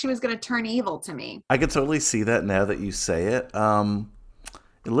seemed like she was going to turn evil to me. I could totally see that now that you say it.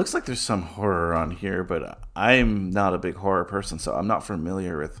 It looks like there's some horror on here, but I'm not a big horror person, so I'm not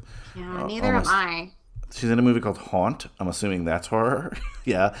familiar with. Yeah, neither am I. She's in a movie called Haunt. I'm assuming that's horror.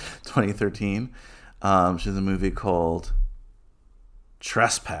 Yeah, 2013. She's in a movie called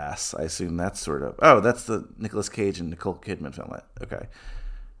Trespass. I assume that's sort of. Oh, that's the Nicolas Cage and Nicole Kidman film. Okay.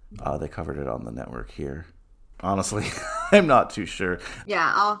 They covered it on the network here. Honestly, I'm not too sure.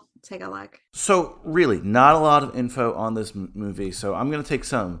 Yeah, I'll take a look. So really, not a lot of info on this movie. So I'm going to take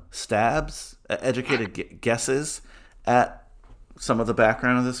some stabs, educated guesses at some of the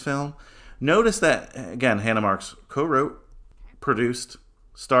background of this film. Notice that, again, Hannah Marks co-wrote, produced,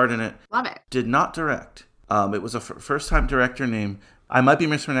 starred in it. Love it. Did not direct. It was a first-time director named, I might be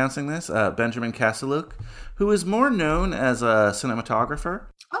mispronouncing this, Benjamin Kasuluk, who is more known as a cinematographer.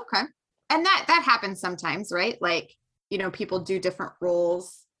 Okay. And that happens sometimes, right? Like, you know, people do different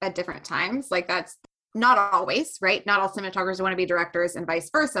roles at different times. Like, that's not always, right? Not all cinematographers want to be directors and vice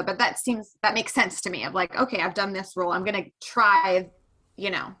versa. But that makes sense to me. Of like, okay, I've done this role. I'm going to try, you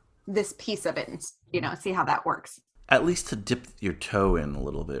know, this piece of it and, you know, see how that works. At least to dip your toe in a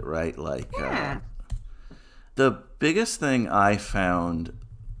little bit, right? Like, yeah. The biggest thing I found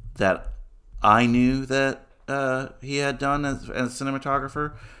that I knew that he had done as a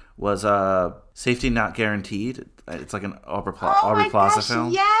cinematographer was Safety Not Guaranteed. It's like an Aubrey Plaza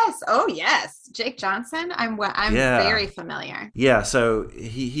film. Yes. Oh, yes. Jake Johnson. I'm very familiar. Yeah. So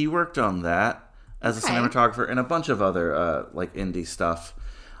he worked on that as a cinematographer and a bunch of other like indie stuff.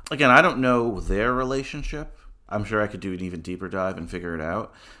 Again, I don't know their relationship. I'm sure I could do an even deeper dive and figure it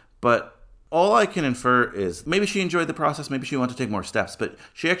out. But all I can infer is maybe she enjoyed the process. Maybe she wanted to take more steps. But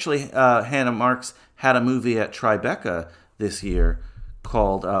she actually, Hannah Marks, had a movie at Tribeca this year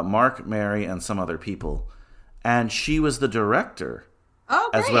called Mark, Mary, and Some Other People. And she was the director,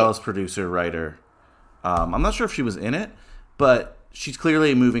 as well as producer, writer. I'm not sure if she was in it, but she's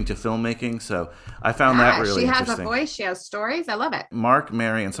clearly moving to filmmaking, so I found that really interesting. She has a voice, she has stories, I love it. Mark,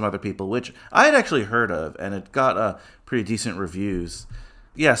 Mary, and Some Other People, which I had actually heard of, and it got pretty decent reviews.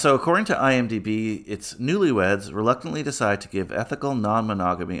 Yeah, so according to IMDb, it's newlyweds reluctantly decide to give ethical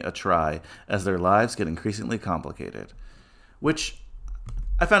non-monogamy a try as their lives get increasingly complicated. Which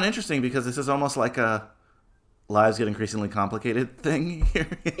I found interesting because this is almost like a lives get increasingly complicated thing here.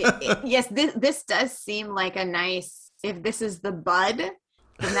 Yes, this does seem like a nice, if this is the bud,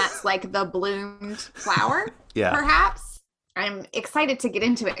 then that's like the bloomed flower, perhaps. I'm excited to get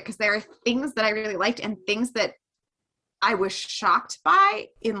into it because there are things that I really liked and things that I was shocked by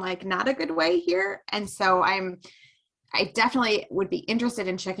in like not a good way here. And so I definitely would be interested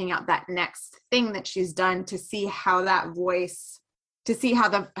in checking out that next thing that she's done to see how that voice, to see how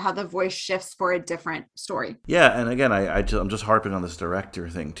the voice shifts for a different story. Yeah. And again, I'm just harping on this director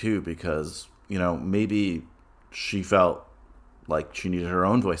thing too, because, you know, maybe she felt like she needed her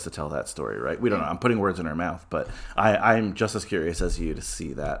own voice to tell that story, right? We don't know. I'm putting words in her mouth, but I'm just as curious as you to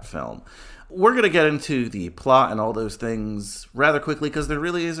see that film. We're going to get into the plot and all those things rather quickly because there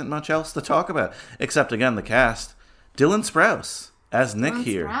really isn't much else to talk about, except, again, the cast. Dylan Sprouse as Nick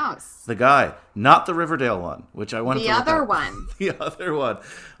here. Sprouse. The guy, not the Riverdale one, which I wanted to look up. One. The other one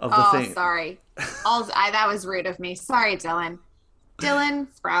of the thing. Oh, sorry. That was rude of me. Sorry, Dylan. Dylan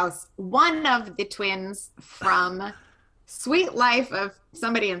Sprouse, one of the twins from Sweet Life of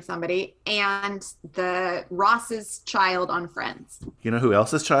Somebody and Somebody, and the Ross's child on Friends. You know who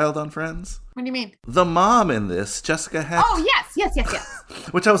else's child on Friends? What do you mean? The mom in this, Jessica Hecht. Oh,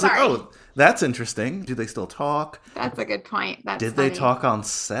 yes. Which I was Sorry. like, oh, that's interesting. Do they still talk? That's a good point. That's Did funny. they talk on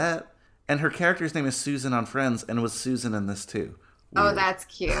set? And her character's name is Susan on Friends, and was Susan in this too. Oh, that's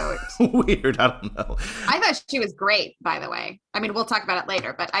cute. Weird. I don't know. I thought she was great, by the way. I mean, we'll talk about it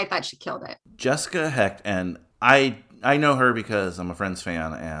later, but I thought she killed it. Jessica Hecht, and I know her because I'm a Friends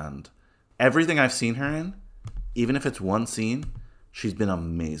fan, and everything I've seen her in, even if it's one scene, she's been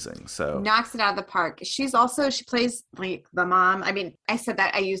amazing. So knocks it out of the park. She plays like the mom. I mean, I said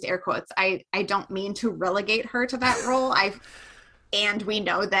that, I used air quotes. I don't mean to relegate her to that role. And we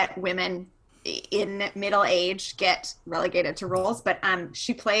know that women in middle age get relegated to roles, but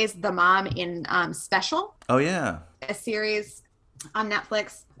she plays the mom in Special. Oh yeah, a series on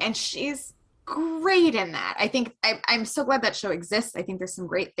Netflix, and she's great in that. I think I'm so glad that show exists. I think there's some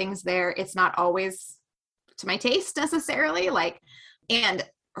great things there. It's not always to my taste necessarily, and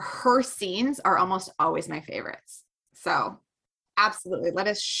her scenes are almost always my favorites. So absolutely, let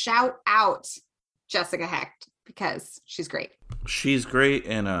us shout out Jessica Hecht because she's great. She's great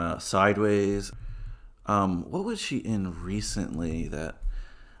in Sideways. What was she in recently that...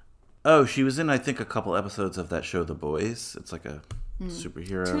 Oh, she was in, I think, a couple episodes of that show, The Boys. It's like a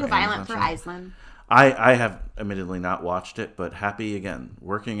superhero. Too violent for Iceland. I have admittedly not watched it, but happy, again,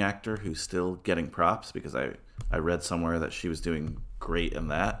 working actor who's still getting props because I read somewhere that she was doing great in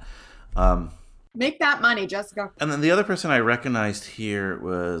that. Make that money, Jessica. And then the other person I recognized here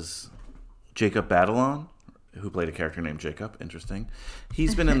was Jacob Batalon, who played a character named Jacob. Interesting.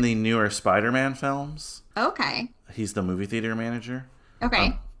 He's been in the newer Spider-Man films. Okay. He's the movie theater manager.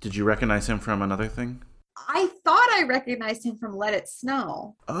 Okay. Did you recognize him from another thing? I thought I recognized him from Let It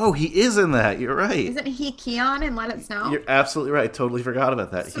Snow. Oh, he is in that. You're right. Isn't he Keon in Let It Snow? You're absolutely right. Totally forgot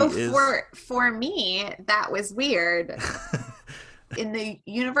about that. So he is. For me, that was weird. In the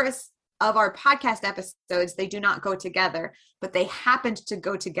universe of our podcast episodes, they do not go together, but they happened to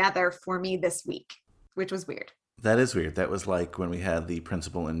go together for me this week, which was weird. That is weird. That was like when we had the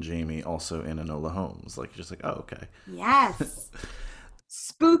principal and Jamie also in Enola Holmes. Like, just like, oh, okay. Yes.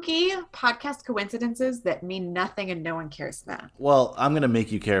 Spooky podcast coincidences that mean nothing and no one cares about. Well, I'm going to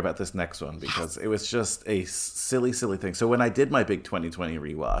make you care about this next one because it was just a silly, silly thing. So when I did my big 2020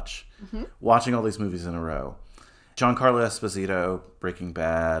 rewatch, watching all these movies in a row, Giancarlo Esposito, Breaking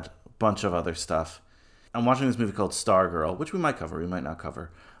Bad, a bunch of other stuff. I'm watching this movie called Stargirl, which we might cover, we might not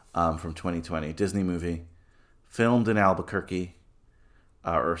cover, from 2020. Disney movie, filmed in Albuquerque,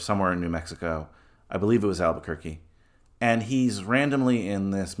 or somewhere in New Mexico. I believe it was Albuquerque. And he's randomly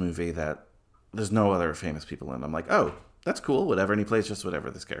in this movie that there's no other famous people in. I'm like, oh, that's cool, whatever. And he plays just whatever,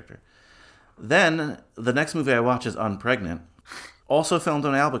 this character. Then the next movie I watch is Unpregnant, also filmed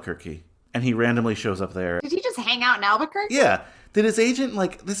in Albuquerque. And he randomly shows up there. Did he just hang out in Albuquerque? Yeah. Did his agent,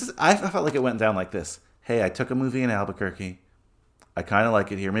 I felt like it went down like this. Hey, I took a movie in Albuquerque. I kind of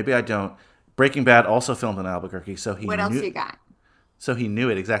like it here. Maybe I don't. Breaking Bad also filmed in Albuquerque. So he What else you got? So he knew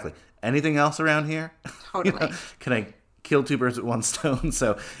it, exactly. Anything else around here? Totally. Can I kill two birds with one stone?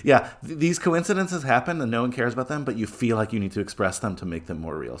 So, yeah, these coincidences happen and no one cares about them, but you feel like you need to express them to make them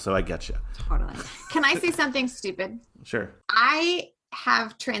more real. So I get you. Totally. Can I say something stupid? Sure. I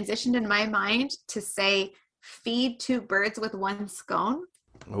have transitioned in my mind to say feed two birds with one scone.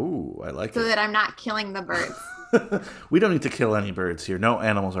 Oh, I like so it. that I'm not killing the birds. We don't need to kill any birds here. No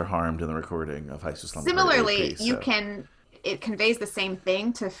animals are harmed in the recording of High School Slumber. Similarly, it conveys the same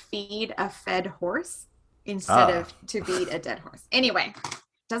thing to feed a fed horse instead of to feed a dead horse. Anyway,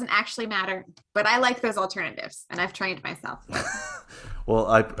 doesn't actually matter, but I like those alternatives and I've trained myself. Well,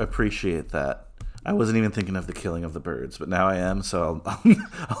 I appreciate that. I wasn't even thinking of the killing of the birds, but now I am, so I'll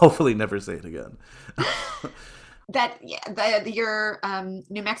hopefully never say it again. Your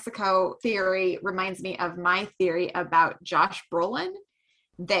New Mexico theory reminds me of my theory about Josh Brolin,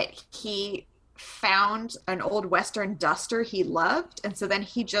 that he found an old Western duster he loved, and so then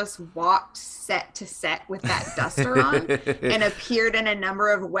he just walked set to set with that duster on and appeared in a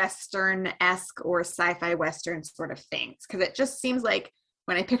number of Western-esque or sci-fi Western sort of things. Because it just seems like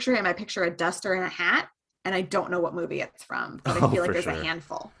when I picture him, I picture a duster and a hat, and I don't know what movie it's from, but I feel like there's a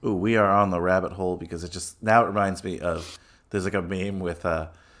handful. Ooh, we are on the rabbit hole because it reminds me of, there's like a meme with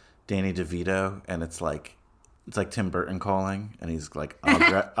Danny DeVito, and it's like Tim Burton calling, and he's like,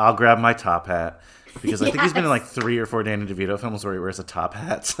 I'll grab my top hat, because I think he's been in like 3 or 4 Danny DeVito films where he wears a top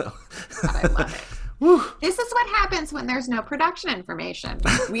hat. So God, I love it. This is what happens when there's no production information.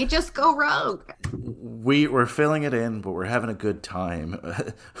 We just go rogue. We're filling it in, but we're having a good time,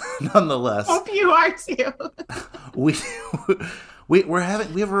 nonetheless. Hope you are too. we have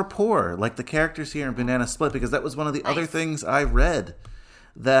a rapport, like the characters here in Banana Split, because that was one of the other things I read,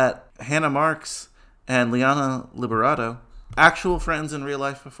 that Hannah Marks and Liana Liberato, actual friends in real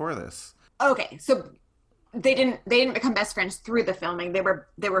life before this. Okay, so they didn't become best friends through the filming.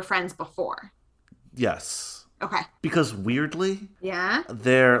 They were friends before. Yes. Okay. Because weirdly, yeah,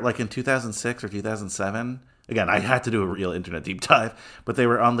 they're like in 2006 or 2007. Again, I had to do a real internet deep dive, but they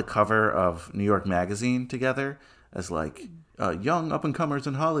were on the cover of New York Magazine together as like young up-and-comers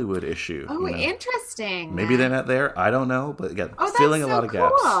in Hollywood issue. Oh, interesting. Maybe they met there. I don't know, but again, that's filling so a lot of cool.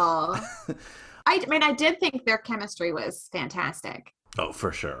 gaps. I mean, I did think their chemistry was fantastic. Oh,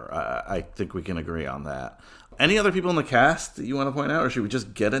 for sure. I think we can agree on that. Any other people in the cast that you want to point out, or should we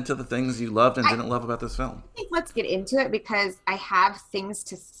just get into the things you loved and didn't love about this film? I think let's get into it, because I have things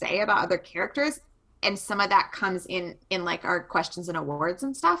to say about other characters, and some of that comes in like our questions and awards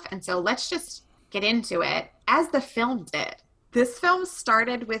and stuff. And so let's just get into it as the film did. This film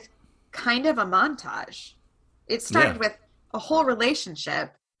started with kind of a montage. It started with a whole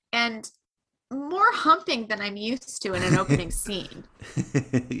relationship and more humping than I'm used to in an opening scene.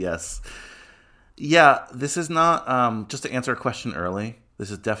 Yes. Yeah, this is not, just to answer a question early, this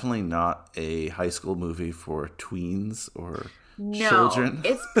is definitely not a high school movie for tweens or children.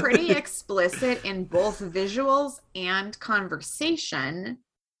 It's pretty explicit in both visuals and conversation.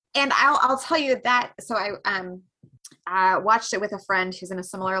 And I'll tell you that. So I watched it with a friend who's in a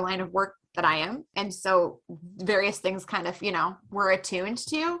similar line of work that I am. And so various things kind of, we're attuned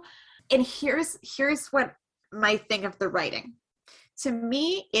to. And here's what my thing of the writing. To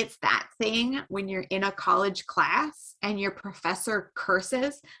me, it's that thing when you're in a college class and your professor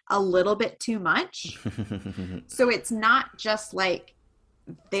curses a little bit too much. So it's not just like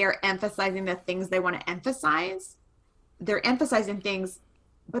they're emphasizing the things they want to emphasize. They're emphasizing things,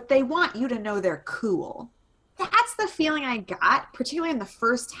 but they want you to know they're cool. That's the feeling I got, particularly in the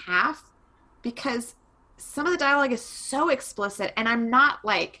first half, because some of the dialogue is so explicit, and I'm not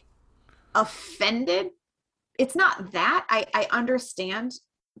like offended. It's not that. I understand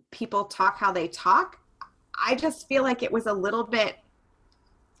people talk how they talk. I just feel like it was a little bit,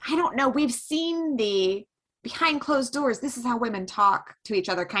 I don't know, we've seen the behind closed doors, this is how women talk to each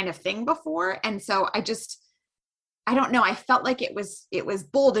other kind of thing before. And so I don't know. I felt like it was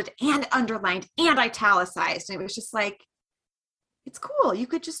bolded and underlined and italicized. And it was just like, it's cool. You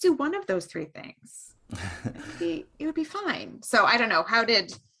could just do one of those three things. It would be fine. So I don't know.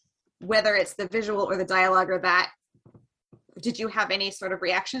 Whether it's the visual or the dialogue or that, did you have any sort of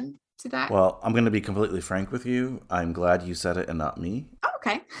reaction to that? Well, I'm going to be completely frank with you. I'm glad you said it and not me. Oh,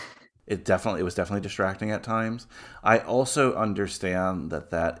 okay. It was definitely distracting at times. I also understand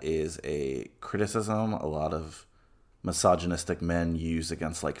that is a criticism a lot of misogynistic men use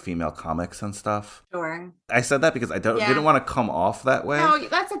against like female comics and stuff. Sure. I said that because I didn't want to come off that way. No,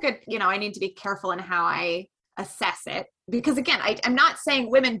 that's a good, I need to be careful in how I assess it, because again, I'm not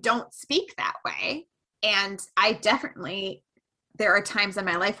saying women don't speak that way. And I definitely, there are times in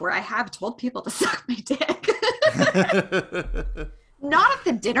my life where I have told people to suck my dick. Not at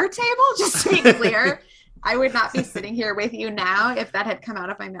the dinner table, just to be clear. I would not be sitting here with you now if that had come out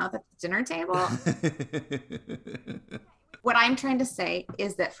of my mouth at the dinner table. What I'm trying to say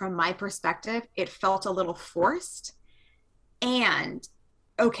is that from my perspective, it felt a little forced. And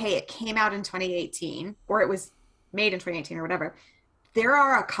okay, it came out in 2018, or it was made in 2018 or whatever. There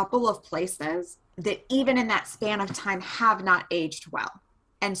are a couple of places that even in that span of time have not aged well.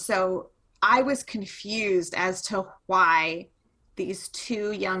 And so I was confused as to why these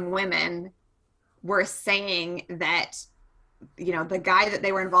two young women were saying that, the guy that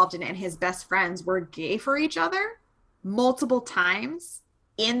they were involved in and his best friends were gay for each other multiple times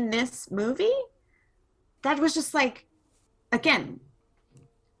in this movie. That was just like, again,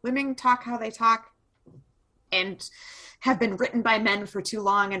 women talk how they talk and have been written by men for too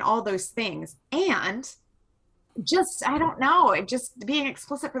long and all those things. And just, I don't know, just being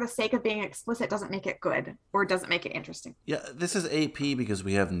explicit for the sake of being explicit doesn't make it good or doesn't make it interesting. Yeah, this is AP because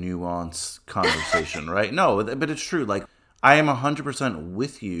we have nuanced conversation, right? No, but it's true. Like, I am 100%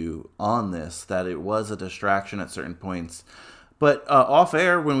 with you on this, that it was a distraction at certain points. But off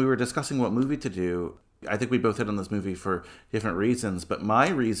air, when we were discussing what movie to do, I think we both hit on this movie for different reasons. But my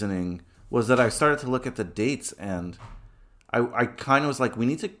reasoning was that I started to look at the dates, and I kind of was like, we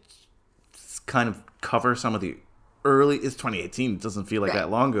need to kind of cover some of the it's 2018. It doesn't feel like that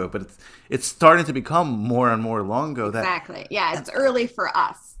long ago, but it's starting to become more and more long ago. Exactly. Yeah, it's early for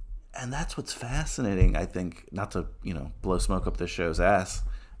us. And that's what's fascinating, I think, not to, blow smoke up this show's ass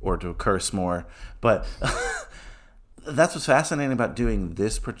or to curse more, but that's what's fascinating about doing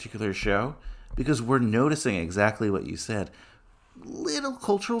this particular show, because we're noticing exactly what you said. Little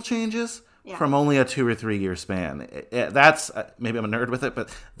cultural changes from only a 2 or 3 year span. That's, maybe I'm a nerd with it,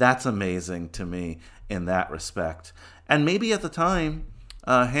 but that's amazing to me in that respect. And maybe at the time,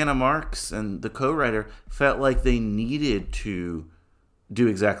 Hannah Marks and the co-writer felt like they needed to do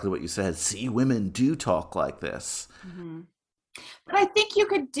exactly what you said. See, women do talk like this. Mm-hmm. But I think you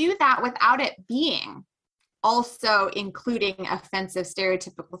could do that without it being also including offensive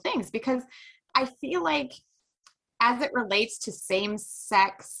stereotypical things, because I feel like as it relates to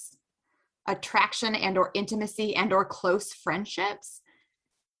same-sex attraction and or intimacy and or close friendships,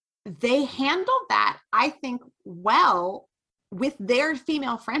 they handled that, I think, well with their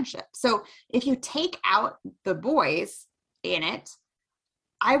female friendship. So if you take out the boys in it,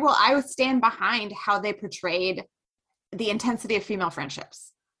 I would stand behind how they portrayed the intensity of female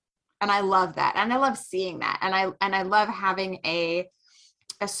friendships. And I love that. And I love seeing that. And I love having a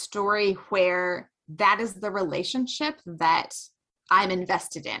story where that is the relationship that I'm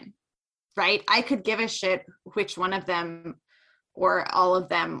invested in, right? I could give a shit which one of them or all of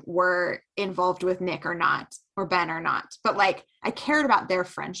them were involved with Nick or not, or Ben or not. But like, I cared about their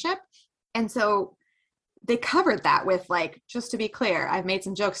friendship. And so they covered that with like, just to be clear, I've made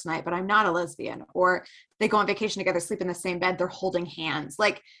some jokes tonight, but I'm not a lesbian. Or they go on vacation together, sleep in the same bed, they're holding hands.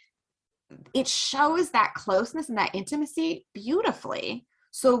 Like, it shows that closeness and that intimacy beautifully.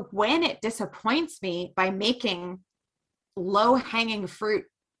 So when it disappoints me by making low-hanging fruit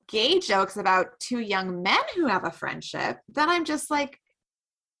gay jokes about two young men who have a friendship, then I'm just like,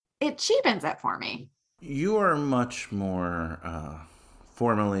 it cheapens it for me. You are much more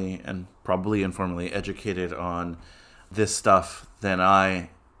formally and probably informally educated on this stuff than I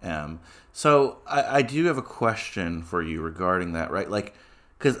am. So I do have a question for you regarding that, right? Like,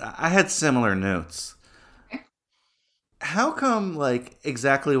 because I had similar notes. Okay. How come, like,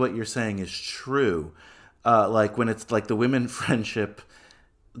 exactly what you're saying is true? Like, when it's, like, the women friendship,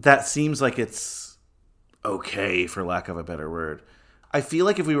 that seems like it's okay, for lack of a better word. I feel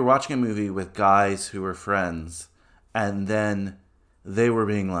like if we were watching a movie with guys who were friends, and then they were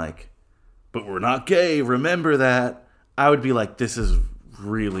being like, but we're not gay, remember that, I would be like, this is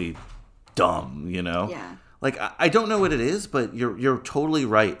really dumb, Yeah. Like, I don't know what it is, but you're totally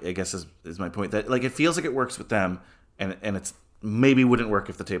right, I guess is my point. That, like, it feels like it works with them, and it's maybe wouldn't work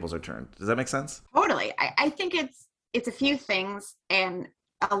if the tables are turned. Does that make sense? Totally. I think it's a few things, and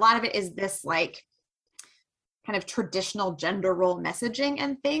a lot of it is this, like, kind of traditional gender role messaging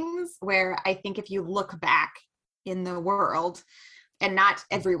and things, where I think if you look back in the world, and not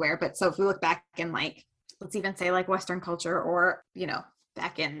everywhere, but so if we look back in, like, let's even say like Western culture, or,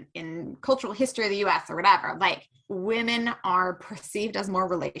 back in cultural history of the US or whatever, like, women are perceived as more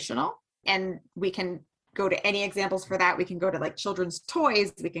relational. And we can go to any examples for that. We can go to like children's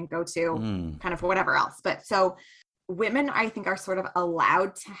toys. We can go to kind of whatever else. But so women, I think, are sort of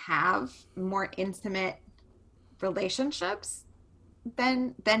allowed to have more intimate relationships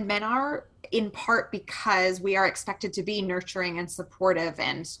than men are, in part because we are expected to be nurturing and supportive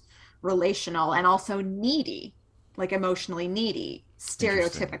and relational, and also needy, like emotionally needy,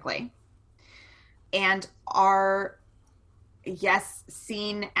 stereotypically, and are, yes,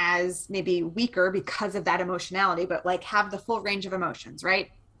 seen as maybe weaker because of that emotionality, but like have the full range of emotions, right?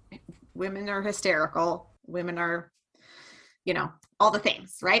 Women are hysterical, women are, all the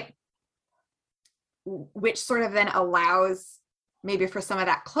things, right? Which sort of then allows maybe for some of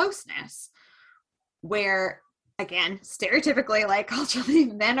that closeness, where, again, stereotypically, like culturally,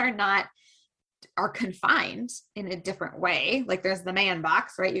 men are confined in a different way. Like, there's the man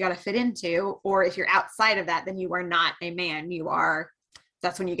box, right? You got to fit into, or if you're outside of that, then you are not a man.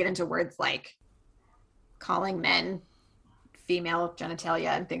 That's when you get into words like calling men female genitalia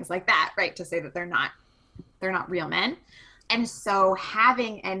and things like that, right? To say that they're not real men. And so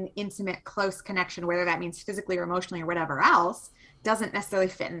having an intimate, close connection, whether that means physically or emotionally or whatever else, doesn't necessarily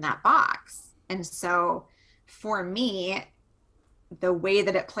fit in that box. And so for me, the way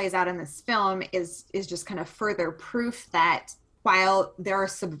that it plays out in this film is just kind of further proof that while there are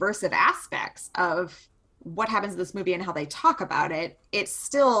subversive aspects of what happens in this movie and how they talk about it, it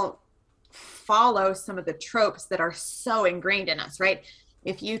still follows some of the tropes that are so ingrained in us, right?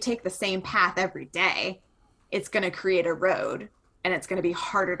 If you take the same path every day, it's going to create a road, and it's going to be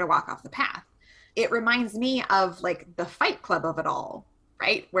harder to walk off the path. It reminds me of like the Fight Club of it all,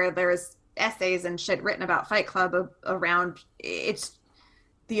 right? Where there's essays and shit written about Fight Club around it's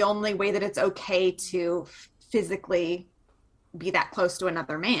the only way that it's okay to physically be that close to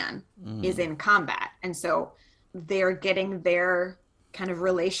another man is in combat. And so they're getting their kind of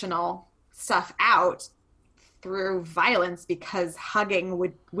relational stuff out through violence because hugging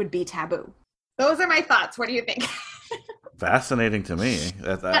would be taboo. Those are my thoughts. What do you think? Fascinating to me.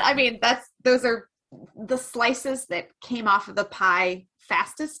 I mean, those are the slices that came off of the pie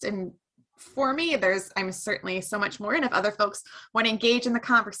fastest. And for me, I'm certainly so much more. And if other folks want to engage in the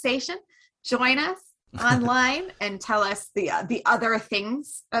conversation, join us online and tell us the other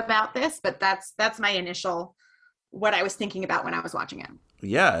things about this. But that's my initial, what I was thinking about when I was watching it.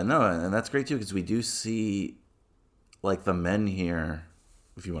 Yeah, no, and that's great too, because we do see like the men here,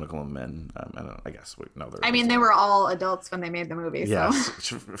 if you want to call them men. I guess they were all adults when they made the movie. Yes,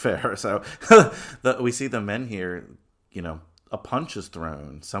 so. Fair. So we see the men here, you know, a punch is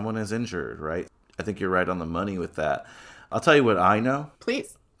thrown, someone is injured, right? I think you're right on the money with that. I'll tell you what I know.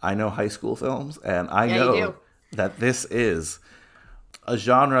 Please. I know high school films, and I know that this is a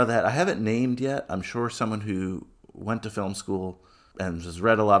genre that I haven't named yet. I'm sure someone who went to film school and has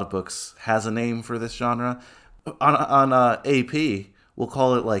read a lot of books has a name for this genre. On AP, we'll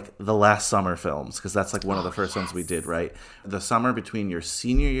call it like the last summer films, because that's like one of the first ones we did, right? The summer between your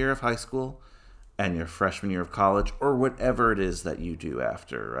senior year of high school and your freshman year of college, or whatever it is that you do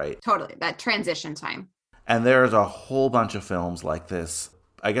after, right? Totally, that transition time. And there's a whole bunch of films like this.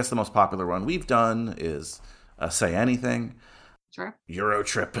 I guess the most popular one we've done is Say Anything. Sure. Euro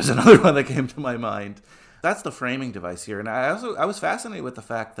Trip is another one that came to my mind. That's the framing device here. And I was fascinated with the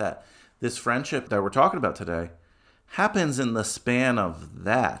fact that this friendship that we're talking about today happens in the span of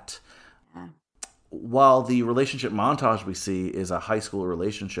that. Yeah. While the relationship montage we see is a high school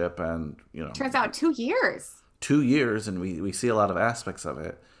relationship, and, you know, turns out 2 years. 2 years, and we see a lot of aspects of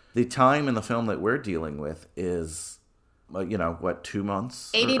it. The time in the film that we're dealing with is, 2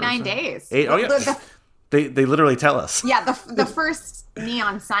 months? 89 days. They literally tell us. Yeah, the first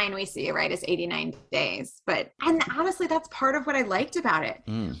neon sign we see, right, is 89 days. And honestly, that's part of what I liked about it.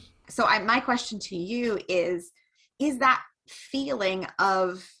 Mm. So my question to you is that feeling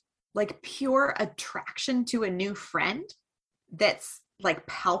of like pure attraction to a new friend that's like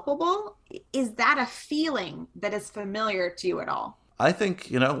palpable, is that a feeling that is familiar to you at all? I think,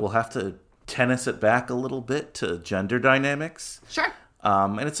 we'll have to tennis it back a little bit to gender dynamics. Sure.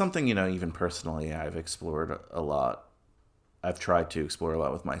 And it's something, even personally, I've explored a lot. I've tried to explore a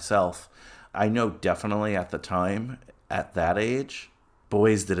lot with myself. I know definitely at the time, at that age,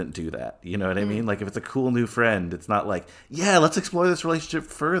 boys didn't do that. You know what I mean? Like, if it's a cool new friend, it's not like, yeah, let's explore this relationship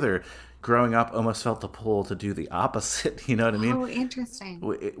further. Growing up, almost felt the pull to do the opposite. You know what I mean? Oh, interesting.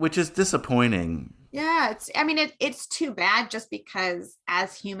 Which is disappointing. Yeah, it's too bad, just because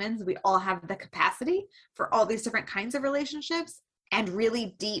as humans, we all have the capacity for all these different kinds of relationships, and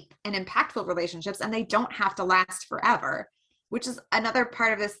really deep and impactful relationships, and they don't have to last forever, which is another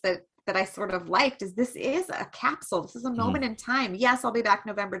part of this that I sort of liked. Is this is a capsule. This is a moment in time. Yes, I'll be back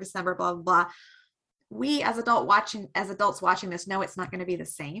November, December, blah, blah, blah. We as adults watching this know it's not going to be the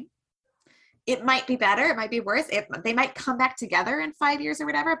same. It might be better. It might be worse. They might come back together in 5 years or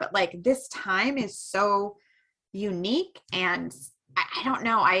whatever, but like this time is so unique. And I don't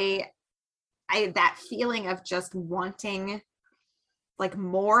know. I that feeling of just wanting like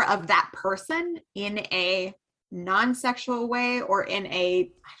more of that person in a non-sexual way, or in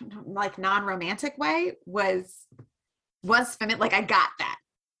a, I don't know, like non-romantic way was familiar. Like I got that,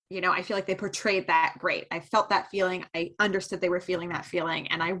 I feel like they portrayed that great. I felt that feeling. I understood they were feeling that feeling,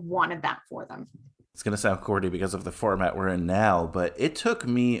 and I wanted that for them. It's going to sound corny because of the format we're in now, but it took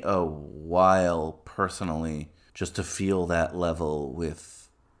me a while personally just to feel that level with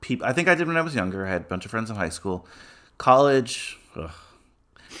people. I think I did when I was younger. I had a bunch of friends in high school. College,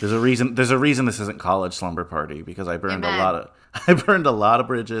 There's a reason this isn't College Slumber Party, because I burned a lot of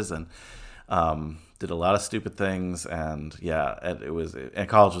bridges and did a lot of stupid things, and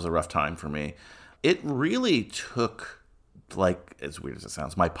college was a rough time for me. It really took, like, as weird as it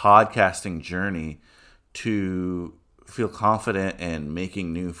sounds, my podcasting journey to feel confident in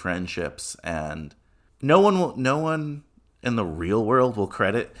making new friendships, and no one in the real world will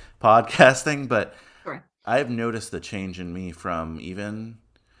credit podcasting, but sure. I've noticed the change in me from even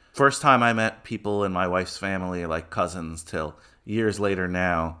first time I met people in my wife's family, like cousins, till years later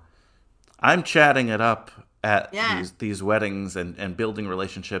now. I'm chatting it up at these weddings and building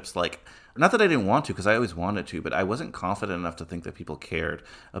relationships. Like, not that I didn't want to, because I always wanted to, but I wasn't confident enough to think that people cared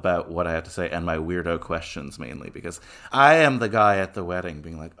about what I had to say, and my weirdo questions mainly, because I am the guy at the wedding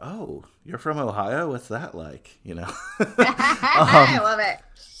being like, oh, you're from Ohio? What's that like? I love it.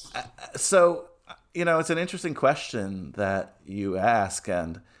 So, it's an interesting question that you ask,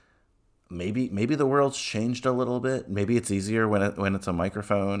 and maybe the world's changed a little bit. Maybe it's easier when it's a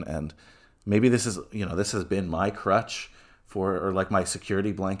microphone, and maybe this has been my crutch or like my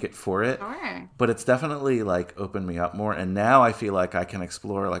security blanket for it. Sure. But it's definitely like opened me up more, and now I feel like I can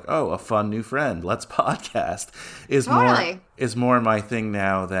explore like, oh, a fun new friend, let's podcast is more my thing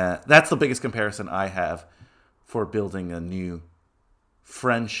now. That's the biggest comparison I have for building a new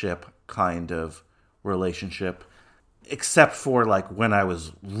friendship kind of relationship, except for like when I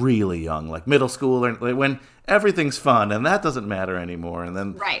was really young, like middle school, or when everything's fun and that doesn't matter anymore. And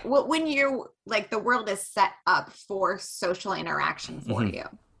then right, well, when you're like the world is set up for social interaction for you.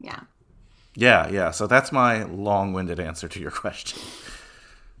 Yeah. So that's my long-winded answer to your question.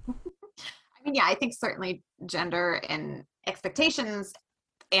 I mean, yeah, I think certainly gender and expectations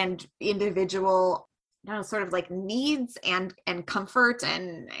and individual, sort of like needs and comfort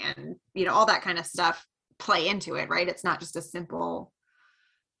and all that kind of stuff play into it, right? It's not just a simple,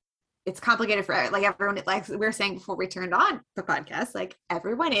 it's complicated for like everyone. Like we were saying before we turned on the podcast, like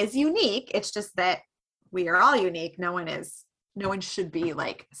everyone is unique. It's just that we are all unique. No one should be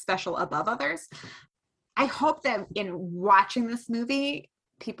like special above others. I hope that in watching this movie,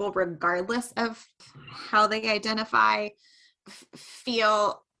 people, regardless of how they identify,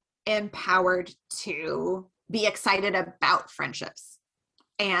 feel empowered to be excited about friendships.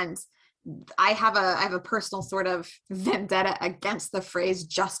 And I have a personal sort of vendetta against the phrase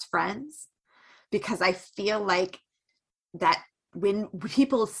just friends, because I feel like that when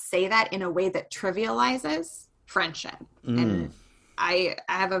people say that in a way that trivializes friendship. And I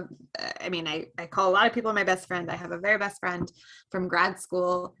call a lot of people my best friend. I have a very best friend from grad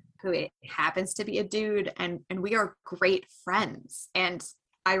school who happens to be a dude, and we are great friends. And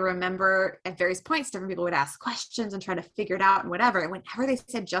I remember at various points, different people would ask questions and try to figure it out and whatever. And whenever they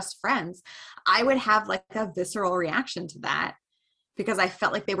said just friends, I would have like a visceral reaction to that, because I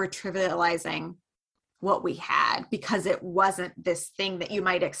felt like they were trivializing what we had, because it wasn't this thing that you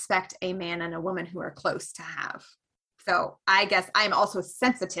might expect a man and a woman who are close to have. So I guess I'm also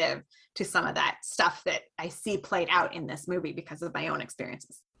sensitive to some of that stuff that I see played out in this movie because of my own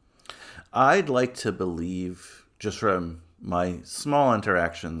experiences. I'd like to believe, just from my small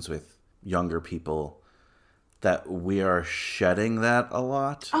interactions with younger people, that we are shedding that a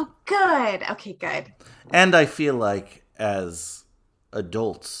lot. Oh, good. Okay, good. And I feel like as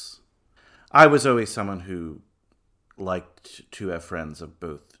adults, I was always someone who liked to have friends of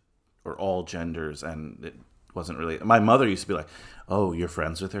both or all genders, and it wasn't really... My mother used to be like, oh, you're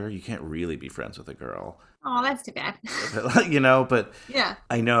friends with her? You can't really be friends with a girl. Oh, that's too bad. But yeah.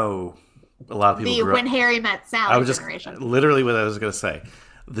 I know a lot of people When Harry Met Sally generation. Literally what I was going to say.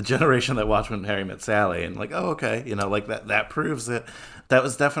 The generation that watched When Harry Met Sally, and like, oh, okay, like that proves it. That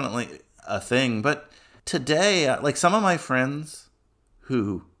was definitely a thing. But today, like some of my friends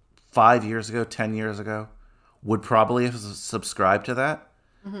who 5 years ago, 10 years ago, would probably have subscribed to that,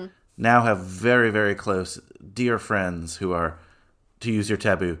 now have very, very close, dear friends who are, to use your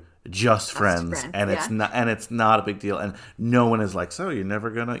taboo, just friends. And it's not a big deal, and no one is like, so you're never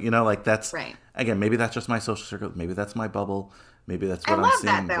gonna, like that's right. Again, maybe that's just my social circle, maybe that's my bubble, maybe that's what I'm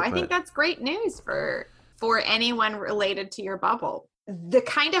seeing. I love that though. I think that's great news for anyone related to your bubble. The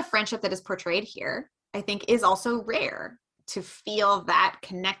kind of friendship that is portrayed here, I think, is also rare, to feel that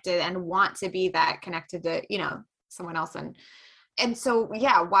connected and want to be that connected to someone else. And so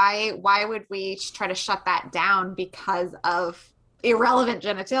why would we try to shut that down because of irrelevant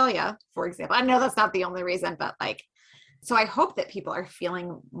genitalia, for example? I know that's not the only reason, but so I hope that people are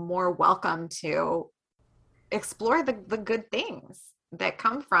feeling more welcome to explore the good things that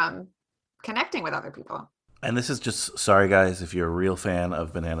come from connecting with other people. And this is just, sorry guys, if you're a real fan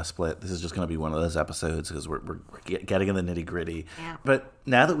of Banana Split, this is just going to be one of those episodes because we're getting in the nitty gritty. Yeah. But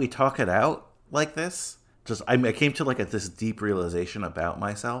now that we talk it out like this, I came to this deep realization about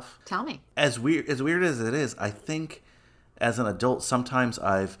myself. Tell me. As weird as it is, I think as an adult, sometimes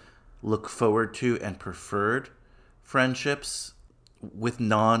I've looked forward to and preferred friendships with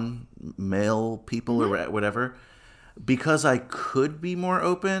non-male people or whatever, because I could be more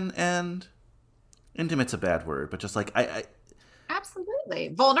open and intimate's a bad word, but just I absolutely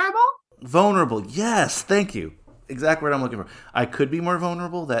vulnerable. Yes, thank you. Exact word I'm looking for. I could be more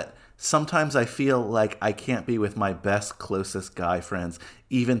vulnerable. That sometimes I feel like I can't be with my best, closest guy friends,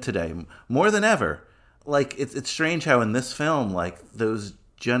 even today, more than ever. It's strange how in this film, those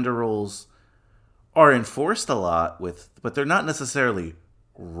gender roles are enforced a lot but they're not necessarily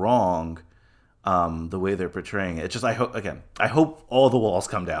wrong. The way they're portraying it. It's just, I hope all the walls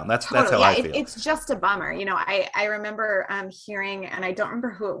come down. That's how I feel. It's just a bummer. I remember hearing, and I don't remember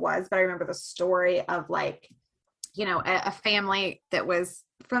who it was, but I remember the story of a family that was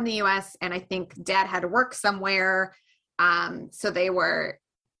from the US, and I think dad had to work somewhere. So they were,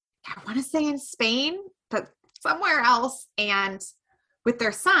 I want to say in Spain, but somewhere else, and with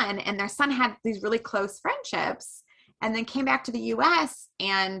their son, and their son had these really close friendships, and then came back to the US,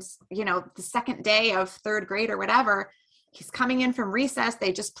 and, the second day of third grade or whatever, he's coming in from recess.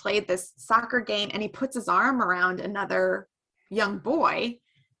 They just played this soccer game, and he puts his arm around another young boy.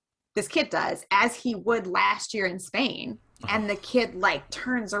 This kid does, as he would last year in Spain. And the kid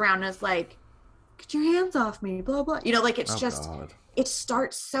turns around and is like, get your hands off me, blah, blah. It's just, God. It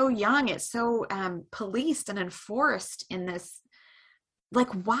starts so young. It's so policed and enforced in this,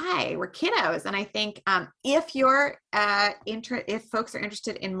 why? We're kiddos. And I think if you're if folks are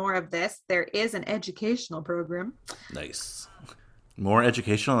interested in more of this, there is an educational program. Nice. More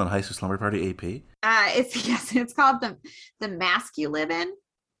educational than High School Slumber Party AP? It's called The Mask You Live In.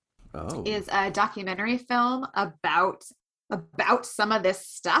 Oh. Is a documentary film about some of this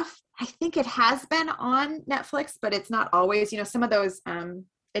stuff. I think it has been on Netflix, but it's not always. Some of those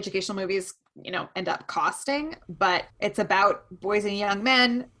educational movies, end up costing, but it's about boys and young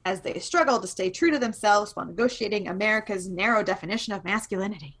men as they struggle to stay true to themselves while negotiating America's narrow definition of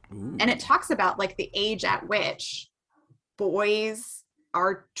masculinity. Ooh. And it talks about the age at which boys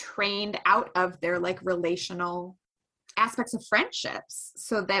are trained out of their relational aspects of friendships,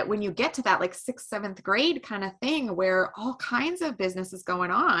 so that when you get to that 6th, 7th grade kind of thing where all kinds of business is going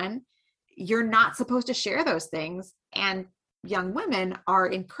on, you're not supposed to share those things, and young women are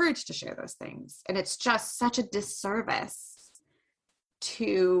encouraged to share those things. And it's just such a disservice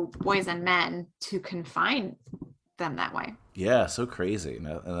to boys and men to confine them that way. Yeah, so crazy. And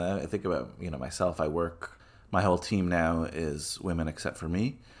I think about, myself, my whole team now is women except for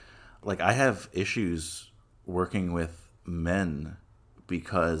me. I have issues working with men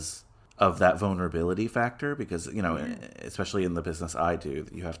because of that vulnerability factor, because especially in the business I do,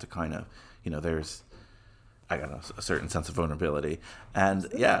 you have to kind of there's a certain sense of vulnerability, and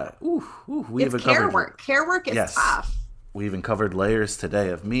we even care covered work. Care work is tough. We even covered layers today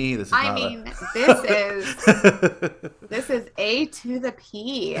of me. This is A to the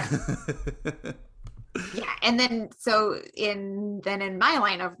P. Yeah, and then in my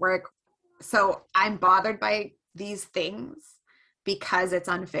line of work, so I'm bothered by these things because it's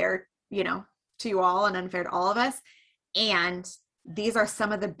unfair, to you all and unfair to all of us. And these are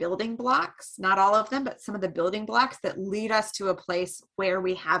some of the building blocks, not all of them, but some of the building blocks that lead us to a place where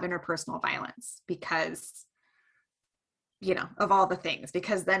we have interpersonal violence because, of all the things,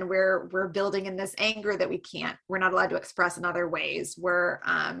 because then we're building in this anger that we're not allowed to express in other ways. We're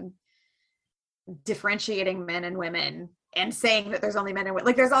differentiating men and women and saying that there's only men and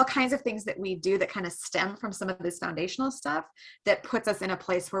women. There's all kinds of things that we do that kind of stem from some of this foundational stuff that puts us in a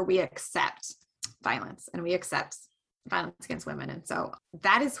place where we accept violence and we accept violence against women. And so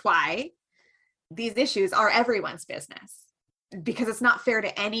that is why these issues are everyone's business, because it's not fair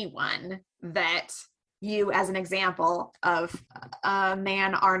to anyone that you, as an example of a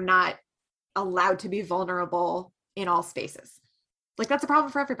man, are not allowed to be vulnerable in all spaces. That's a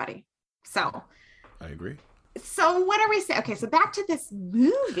problem for everybody. So I agree. So what are we saying? Okay, so back to this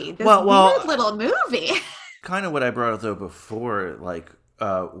movie, weird little movie. Kind of what I brought up though before,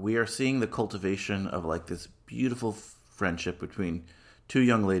 we are seeing the cultivation of this beautiful friendship between two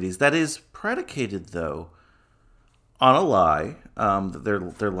young ladies that is predicated though on a lie.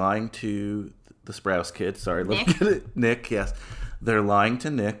 They're lying to the Sprouse kid. Sorry, Nick. Yes, they're lying to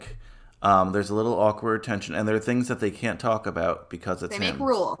Nick. There's a little awkward tension, and there are things that they can't talk about because it's him. They make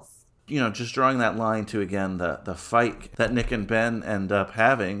rules. Just drawing that line to, again, the fight that Nick and Ben end up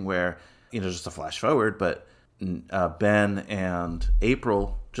having where, just a flash forward, but Ben and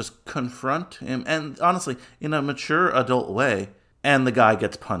April just confront him, and honestly, in a mature adult way, and the guy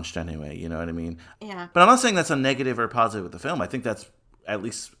gets punched anyway, you know what I mean? Yeah. But I'm not saying that's a negative or positive with the film. I think that's, at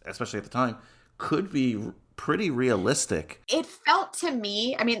least, especially at the time, could be pretty realistic. It felt to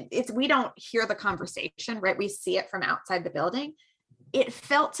me, we don't hear the conversation, right? We see it from outside the building. It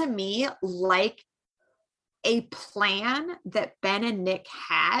felt to me like a plan that Ben and Nick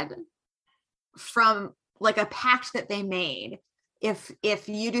had from a pact that they made. If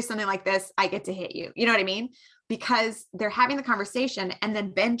you do something like this, I get to hit you. You know what I mean? Because they're having the conversation and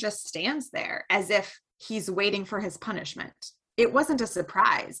then Ben just stands there as if he's waiting for his punishment. It wasn't a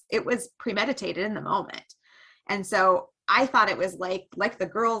surprise. It was premeditated in the moment. And so I thought it was like the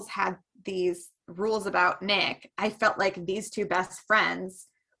girls had these rules about Nick. I felt like these two best friends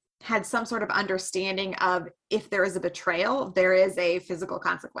had some sort of understanding of if there is a betrayal, there is a physical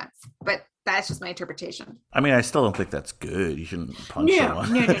consequence. But That's just my interpretation. I mean, I still don't think that's good. You shouldn't punch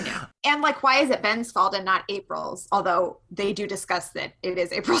someone. No. And like, why is it Ben's fault and not April's? Although they do discuss that it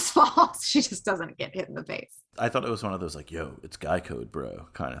is April's fault. She just doesn't get hit in the face. I thought it was one of those like, yo, it's guy code, bro,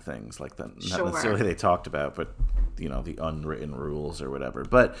 kind of things. Like that, not Sure. necessarily they talked about, but you know, the unwritten rules or whatever.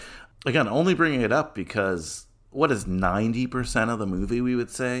 But again, only bringing it up because what is 90% of the movie, we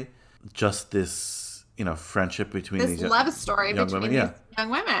would say, just this, you know, friendship between This these love story young between women, these yeah. young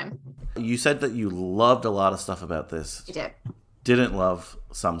women. You said that you loved a lot of stuff about this. You did. Didn't love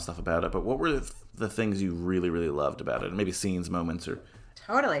some stuff about it, but what were the things you really, really loved about it? Maybe scenes, moments, or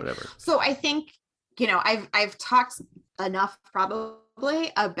Totally. whatever. So I think, you know, I've talked enough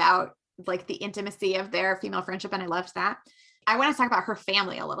probably about like the intimacy of their female friendship, and I loved that. I want to talk about her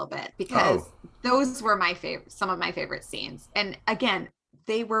family a little bit because those were some of my favorite scenes. And again,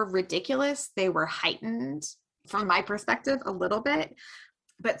 they were ridiculous. They were heightened from my perspective a little bit.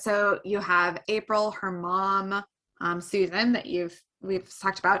 But so you have April, her mom, Susan, that we've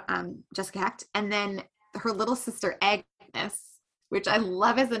talked about, Jessica Hecht, and then her little sister Agnes, which I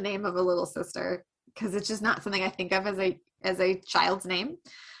love as a name of a little sister because it's just not something I think of as a child's name.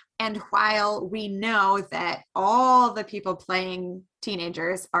 And while we know that all the people playing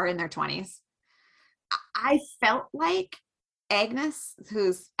teenagers are in their 20s, I felt like Agnes,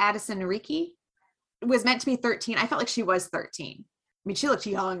 who's Addison Riki, was meant to be 13. I felt like she was 13. I mean, she looked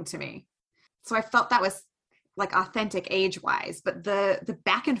young to me. So I felt that was like authentic age-wise. But the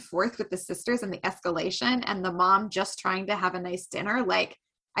back and forth with the sisters and the escalation and the mom just trying to have a nice dinner, like,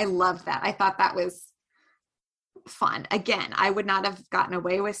 I loved that. I thought that was fun. Again, I would not have gotten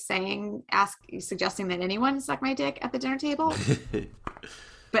away with suggesting that anyone suck my dick at the dinner table.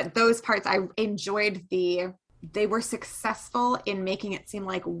 But those parts, I enjoyed they were successful in making it seem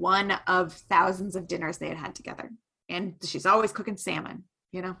like one of thousands of dinners they had together. And she's always cooking salmon,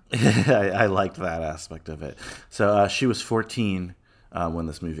 you know? I liked that aspect of it. So she was 14 when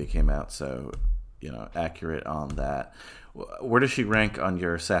this movie came out. So, you know, accurate on that. Where does she rank on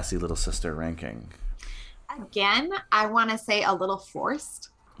your sassy little sister ranking? Again, I want to say a little forced.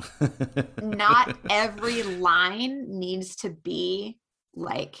 Not every line needs to be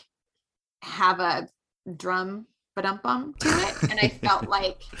like, have a drum ba-dum-bum to it. And I felt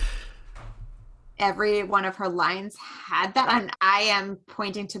like every one of her lines had that. And I am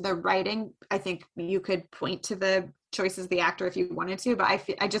pointing to the writing. I think you could point to the choices of the actor if you wanted to, but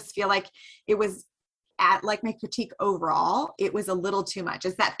I just feel like it was at like my critique overall, it was a little too much.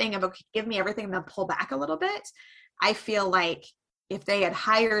 It's that thing of, okay, give me everything and then pull back a little bit. I feel like if they had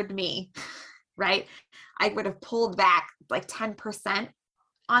hired me, right, I would have pulled back like 10%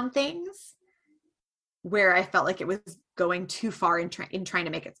 on things where I felt like it was going too far in trying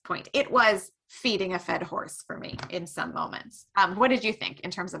to make its point. It was feeding a fed horse for me in some moments. What did you think in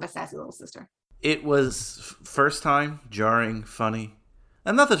terms of a sassy little sister? It was first time, jarring, funny.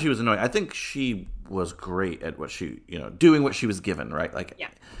 And not that she was annoying. I think she was great at what she, you know, doing what she was given, right? Like, yeah.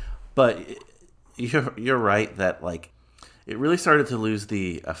 But you're right that like it really started to lose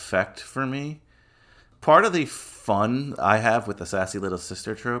the effect for me. Part of the fun I have with the sassy little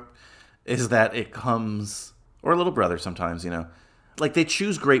sister trope is that it comes, or a little brother sometimes, you know, like they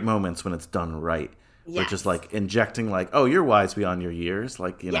choose great moments when it's done right. Yes. Which is like injecting like, oh, you're wise beyond your years.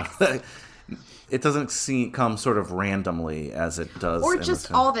 Like, you know, it doesn't come sort of randomly as it does. Or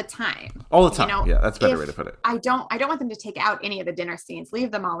just all the time. All the time. You know, yeah, that's a better way to put it. I don't want them to take out any of the dinner scenes,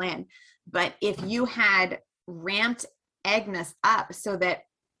 leave them all in. But if you had ramped Agnes up so that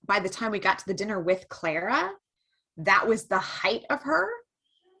by the time we got to the dinner with Clara, that was the height of her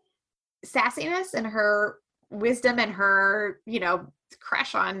sassiness and her wisdom and her, you know,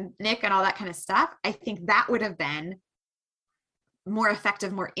 crush on Nick and all that kind of stuff, I think that would have been more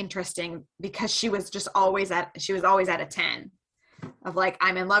effective, more interesting, because she was always at a 10 of like,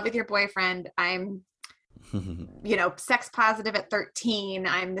 I'm in love with your boyfriend. I'm, you know, sex positive at 13.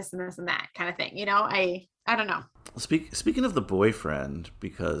 I'm this and this and that kind of thing. You know, I don't know. Speaking of the boyfriend,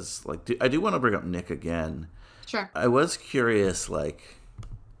 because like, I do want to bring up Nick again. Sure. I was curious, like,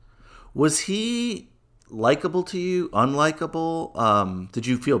 was he likable to you, unlikable? Did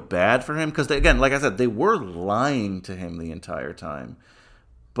you feel bad for him? Because again, like I said, they were lying to him the entire time.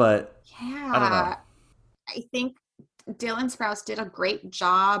 But yeah, I don't know. I think Dylan Sprouse did a great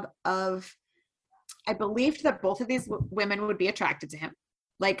job of, I believed that both of these women would be attracted to him.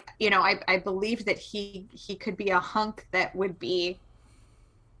 Like, you know, I believed that he could be a hunk that would be,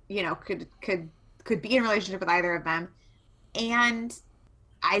 you know, could be in a relationship with either of them. And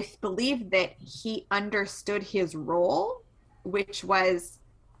I believe that he understood his role, which was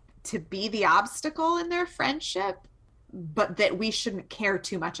to be the obstacle in their friendship, but that we shouldn't care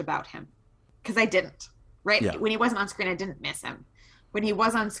too much about him. because I didn't, right? Yeah. When he wasn't on screen, I didn't miss him. When he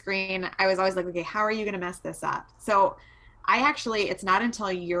was on screen, I was always like, okay, how are you going to mess this up? So it's not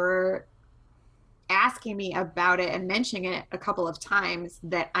until you're asking me about it and mentioning it a couple of times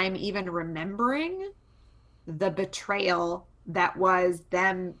that I'm even remembering the betrayal that was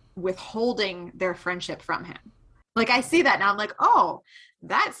them withholding their friendship from him. Like, I see that now. I'm like, oh,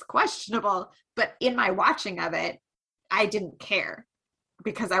 that's questionable. But in my watching of it, I didn't care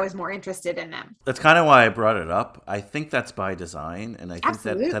because I was more interested in them. That's kind of why I brought it up. I think that's by design. And I think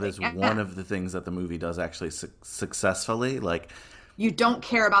Absolutely. that is one of the things that the movie does actually successfully. Like, you don't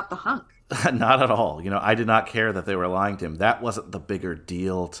care about the hunk. Not at all. I did not care that they were lying to him. That wasn't the bigger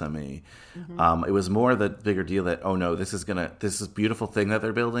deal to me. Mm-hmm. It was more the bigger deal that, oh no, this beautiful thing that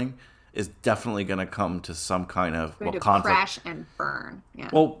they're building is definitely going to come to some kind of conflict. Crash and burn. Yeah.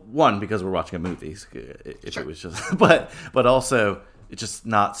 Well, one, because we're watching a movie. If Sure. it was just, but also it's just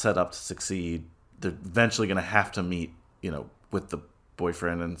not set up to succeed. They're eventually going to have to meet, with the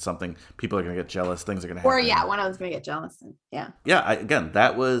boyfriend, and something. People are going to get jealous. Things are going to happen. Or yeah, one of them's going to get jealous. Yeah. Yeah. Again,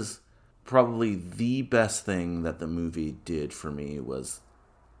 that was probably the best thing that the movie did for me, was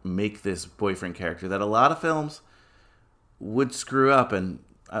make this boyfriend character that a lot of films would screw up. And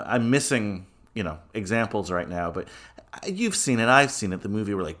I'm missing, examples right now, but you've seen it, I've seen it. The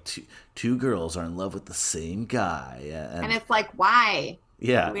movie where like two girls are in love with the same guy, and it's like, why?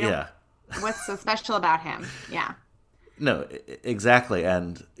 Yeah. What's so special about him? Yeah. No, exactly.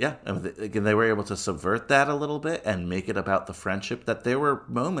 And yeah, again, they were able to subvert that a little bit and make it about the friendship. That there were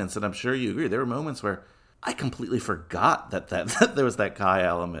moments, and I'm sure you agree, there were moments where I completely forgot that there was that Kai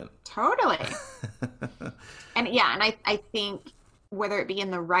element. Totally. And I think whether it be in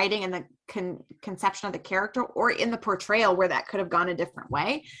the writing and the conception of the character, or in the portrayal where that could have gone a different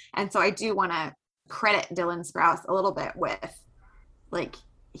way. And so I do want to credit Dylan Sprouse a little bit with, like,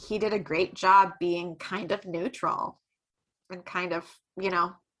 he did a great job being kind of neutral and kind of,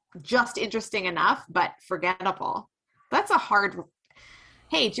 just interesting enough, but forgettable. That's a hard,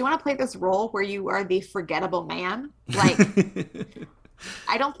 hey, do you want to play this role where you are the forgettable man? Like,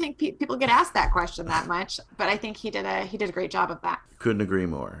 I don't think people get asked that question that much, but I think he did a great job of that. Couldn't agree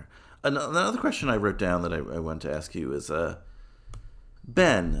more. Another question I wrote down that I want to ask you is,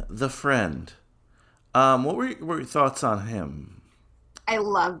 Ben, the friend. What were your thoughts on him? I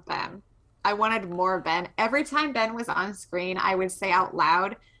love Ben. I wanted more Ben. Every time Ben was on screen, I would say out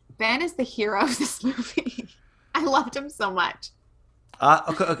loud, Ben is the hero of this movie. I loved him so much.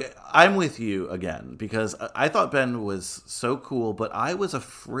 Okay. I'm with you again, because I thought Ben was so cool, but I was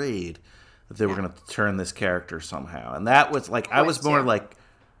afraid that they were going to turn this character somehow. And that was like, I was more like,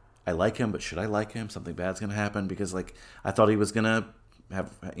 I like him, but should I like him? Something bad's going to happen, because like, I thought he was going to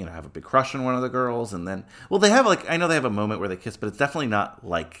have a big crush on one of the girls. And then, well, they have I know they have a moment where they kiss, but it's definitely not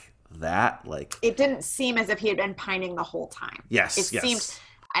like that. Like, it didn't seem as if he had been pining the whole time. Yes. It seemed,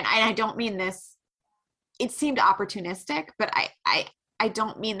 and I don't mean this, it seemed opportunistic, but I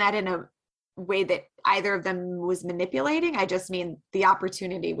don't mean that in a way that either of them was manipulating. I just mean the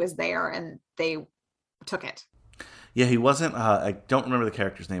opportunity was there and they took it. Yeah, he wasn't, I don't remember the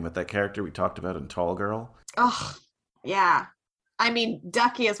character's name, but that character we talked about in Tall Girl. Oh, yeah. I mean,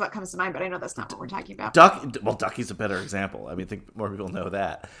 Ducky is what comes to mind, but I know that's not what we're talking about. Ducky's a better example. I mean, I think more people know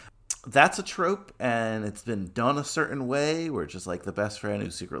that. That's a trope, and it's been done a certain way, where it's just like the best friend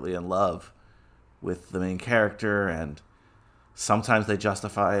who's secretly in love with the main character, and sometimes they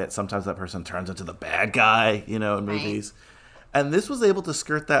justify it. Sometimes that person turns into the bad guy, in movies. And this was able to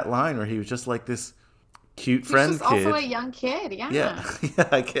skirt that line where he was just like this cute friend kid. Also a young kid, yeah. Yeah,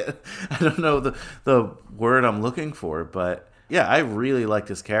 I don't know the word I'm looking for, but yeah, I really liked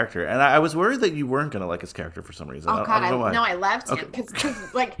his character. And I was worried that you weren't going to like his character for some reason. Oh, God, I loved him. Okay.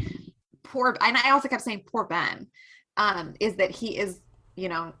 Because like, and I also kept saying poor Ben, is that he is,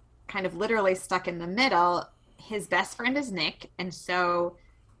 kind of literally stuck in the middle. His best friend is Nick, and so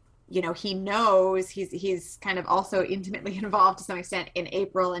he knows he's kind of also intimately involved to some extent in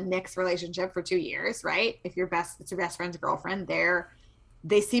April and Nick's relationship for 2 years, right? It's your best friend's girlfriend.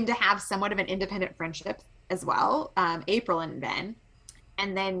 They seem to have somewhat of an independent friendship as well, April and Ben.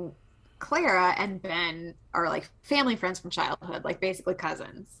 And then Clara and Ben are like family friends from childhood, like basically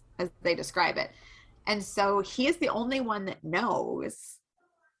cousins, as they describe it. And so he is the only one that knows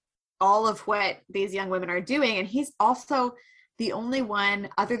all of what these young women are doing. And he's also the only one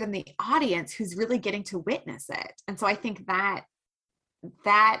other than the audience who's really getting to witness it. And so I think that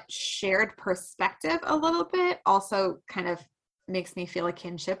shared perspective a little bit also kind of makes me feel a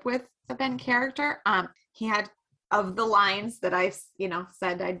kinship with the Ben character. He had, of the lines that I've,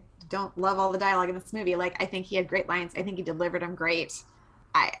 said I don't love all the dialogue in this movie, like I think he had great lines. I think he delivered them great.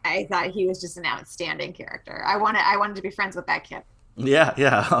 I thought he was just an outstanding character. I wanted to be friends with that kid. Yeah.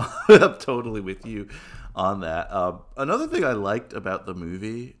 I'm totally with you on that. Another thing I liked about the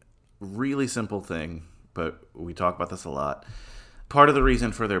movie, really simple thing, but we talk about this a lot. Part of the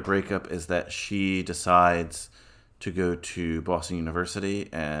reason for their breakup is that she decides to go to Boston University,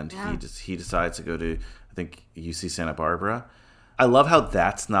 and he decides to go to, I think, UC Santa Barbara. I love how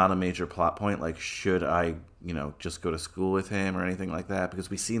that's not a major plot point. Like, should I, just go to school with him or anything like that? Because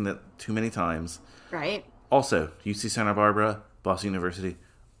we've seen that too many times. Right. Also, UC Santa Barbara, Boston University,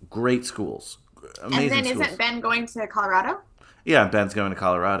 great schools. Amazing and then schools. Isn't Ben going to Colorado? Yeah, Ben's going to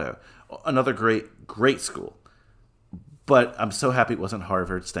Colorado. Another great school. But I'm so happy it wasn't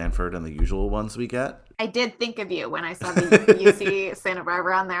Harvard, Stanford, and the usual ones we get. I did think of you when I saw the UC Santa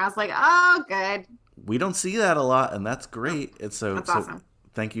Barbara on there. I was like, oh, good. We don't see that a lot, and that's great. That's awesome.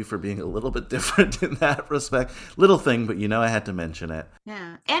 Thank you for being a little bit different in that respect. Little thing, but I had to mention it.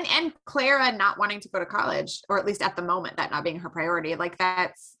 Yeah. And Clara not wanting to go to college, or at least at the moment, that not being her priority. Like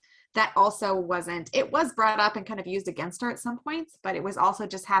that also wasn't, it was brought up and kind of used against her at some points, but it was also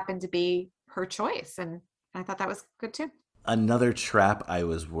just happened to be her choice. And I thought that was good too. Another trap I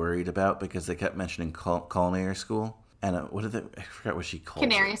was worried about because they kept mentioning culinary school. And I forgot what she called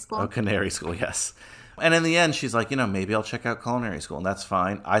Canary it. School. Oh, Canary School, yes. And in the end, she's like, maybe I'll check out culinary school, and that's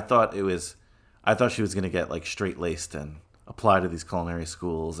fine. I thought she was going to get like straight-laced and apply to these culinary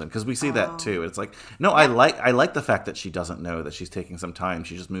schools, and because we see that too. It's like, no, yeah. I like the fact that she doesn't know that she's taking some time.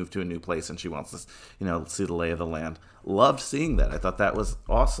 She just moved to a new place and she wants to, see the lay of the land. Loved seeing that. I thought that was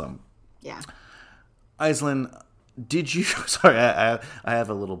awesome. Yeah. Aislinn, did you? Sorry, I have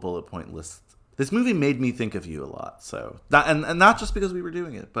a little bullet point list. This movie made me think of you a lot. So, and not just because we were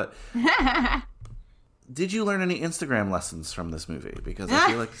doing it, but did you learn any Instagram lessons from this movie? Because I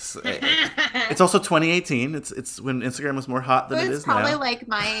feel like it's also 2018. It's when Instagram was more hot than it is now. It's probably like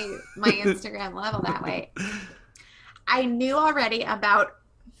my Instagram level that way. I knew already about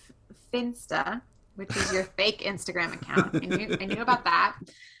Finsta, which is your fake Instagram account. I knew about that.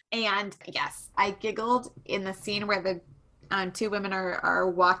 And yes, I giggled in the scene where the two women are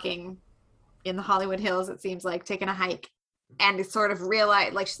walking in the Hollywood Hills, it seems like, taking a hike. And sort of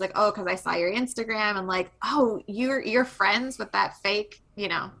realized, like, she's like, oh, because I saw your Instagram, and like, oh, you're friends with that fake,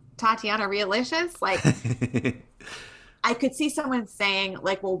 Tatiana Realicious. Like, I could see someone saying,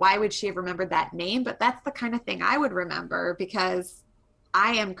 like, well, why would she have remembered that name? But that's the kind of thing I would remember, because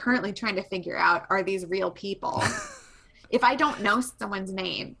I am currently trying to figure out, are these real people? If I don't know someone's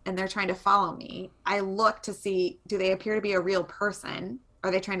name and they're trying to follow me, I look to see, do they appear to be a real person?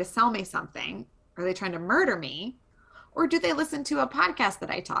 Are they trying to sell me something? Are they trying to murder me? Or do they listen to a podcast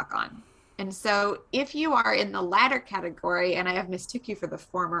that I talk on? And so if you are in the latter category and I have mistook you for the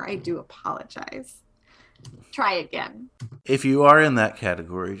former, I do apologize. Try again. If you are in that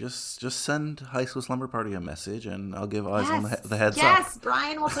category, just send High School Slumber Party a message and I'll give Aislinn the heads up. Yes,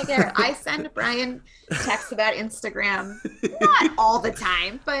 Brian will take care of it. I send Brian texts about Instagram, not all the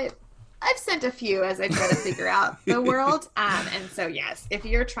time, but I've sent a few as I try to figure out the world. And so, yes,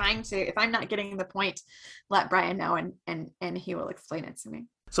 if I'm not getting the point, let Brian know and he will explain it to me.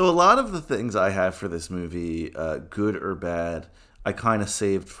 So a lot of the things I have for this movie, good or bad, I kind of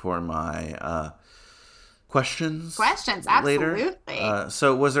saved for my questions later. Absolutely.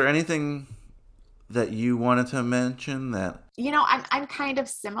 So was there anything that you wanted to mention that? I'm kind of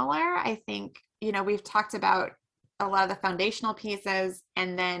similar. I think, we've talked about a lot of the foundational pieces,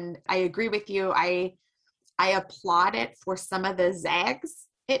 and then I agree with you. I applaud it for some of the zags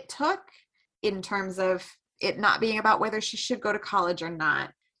it took in terms of it not being about whether she should go to college or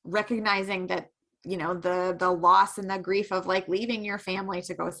not, recognizing that, the loss and the grief of like leaving your family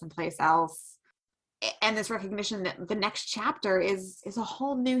to go someplace else, and this recognition that the next chapter is a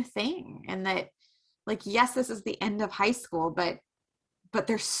whole new thing, and that, like, yes, this is the end of high school, but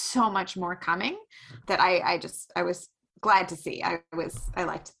there's so much more coming that I was glad to see. I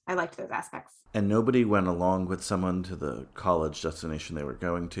liked those aspects. And nobody went along with someone to the college destination they were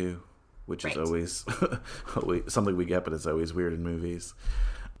going to, which is always something we get, but it's always weird in movies.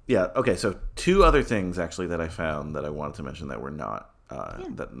 Yeah. Okay. So 2 other things actually that I found that I wanted to mention that were not,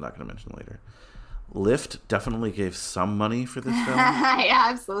 that I'm not going to mention later. Lyft definitely gave some money for this film. Yeah,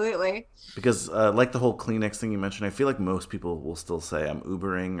 absolutely. Because like the whole Kleenex thing you mentioned, I feel like most people will still say I'm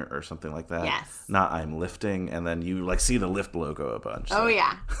Ubering or something like that. Yes. Not I'm Lyfting, and then you like see the Lyft logo a bunch. So. Oh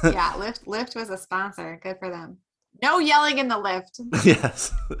yeah. Yeah, Lyft was a sponsor. Good for them. No yelling in the Lyft.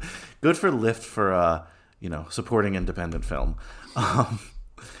 Yes. Good for Lyft for supporting independent film.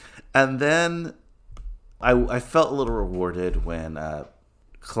 And then I felt a little rewarded when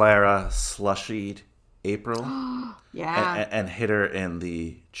Clara slushied April Yeah. and hit her in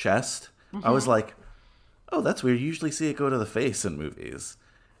the chest. I was like, oh, that's weird. You usually see it go to the face in movies.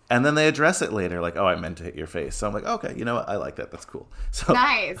 And then they address it later, like, oh, I meant to hit your face. So I'm like, okay, you know what? I like that. That's cool. So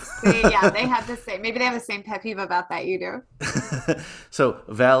Nice. They have the same. Maybe they have the same pet peeve about that you do. so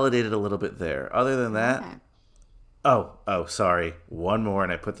validated a little bit there. Other than that, Okay. oh, sorry. One more,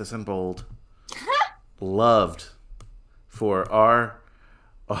 and I put this in bold. Loved for our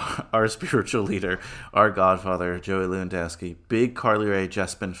spiritual leader, our godfather, Joey Lewandowski. Big Carly Rae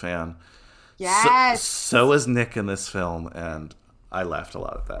Jepsen fan. Yes. So was Nick in this film, and I laughed a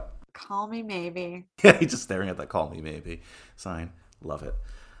lot at that. Call me maybe. Yeah, he's just staring at that "Call Me Maybe" sign. Love it.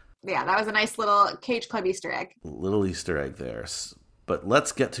 Yeah, that was a nice little Cage Club Easter egg. Little Easter egg there. But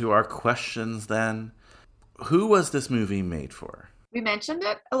let's get to our questions then. Who was this movie made for? We mentioned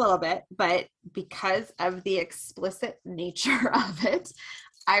it a little bit, but because of the explicit nature of it,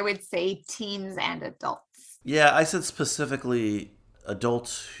 I would say teens and adults. Yeah, I said specifically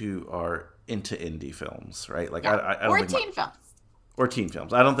adults who are into indie films, right? Like Yeah. I don't Or think teen films. or teen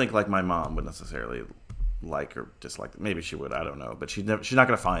films. I don't think like my mom would necessarily like or dislike. Maybe she would. I don't know. But she's not going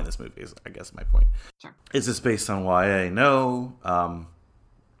to find this movie. Is I guess my point. Sure. Is this based on YA? No.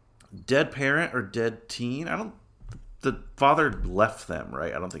 Dead parent or dead teen? I don't. The father left them,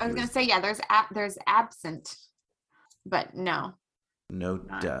 right? I don't think I he was going was. to say, yeah, there's absent, but no. No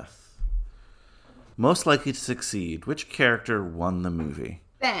not. death. Most likely to succeed. Which character won the movie?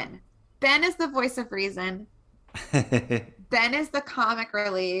 Ben. Ben is the voice of reason. Ben is the comic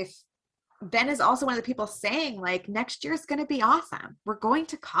relief. Ben is also one of the people saying, like, next year's going to be awesome. We're going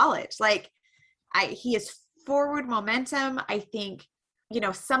to college. Like, he is forward momentum. I think,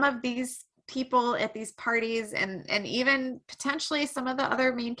 some of these people at these parties and even potentially some of the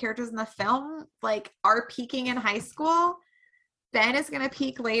other main characters in the film, like, are peaking in high school. Ben is going to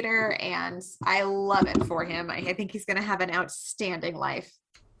peak later, and I love it for him. I think he's going to have an outstanding life.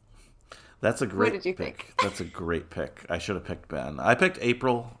 That's a great did you pick. think? That's a great pick. I should have picked Ben. I picked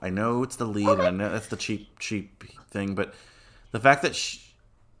April. I know it's the lead, and I know that's the cheap thing, but the fact that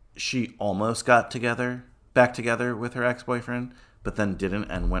she almost got back together with her ex-boyfriend, but then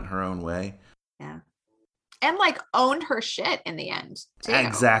didn't and went her own way. Yeah. And like owned her shit in the end, too.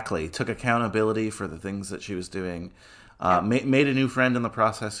 Exactly. Took accountability for the things that she was doing. Made a new friend in the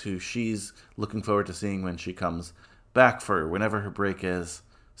process who she's looking forward to seeing when she comes back for whenever her break is.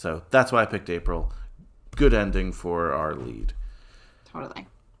 So that's why I picked April. Good ending for our lead. Totally.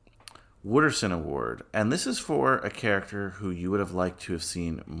 Wooderson Award. And this is for a character who you would have liked to have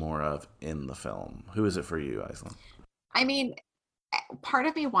seen more of in the film. Who is it for you, Aislinn? I mean, part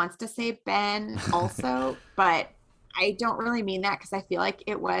of me wants to say Ben also, but I don't really mean that because I feel like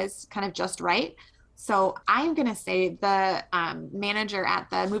it was kind of just right. So I'm going to say the manager at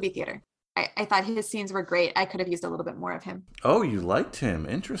the movie theater. I thought his scenes were great. I could have used a little bit more of him. Oh, you liked him.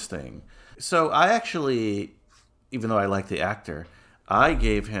 Interesting. So I actually, even though I like the actor, I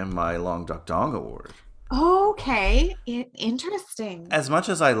gave him my Long Duck Dong Award. Okay. Interesting. As much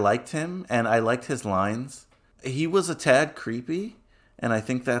as I liked him and I liked his lines, he was a tad creepy. And I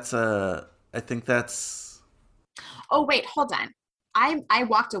think that's Oh, wait, hold on. I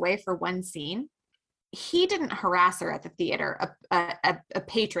walked away for one scene. He didn't harass her at the theater. A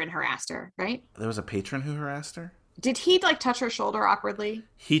patron harassed her, right? There was a patron who harassed her? Did he like touch her shoulder awkwardly?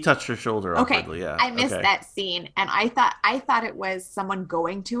 He touched her shoulder Okay. awkwardly, yeah. I missed Okay. that scene. And I thought it was someone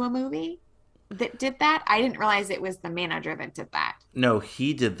going to a movie that did that. I didn't realize it was the manager that did that. No,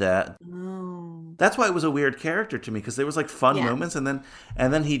 he did that. Oh. That's why it was a weird character to me, because there was like fun Yeah. moments, and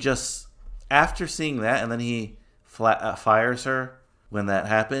then he just, after seeing that, and then he fires her when that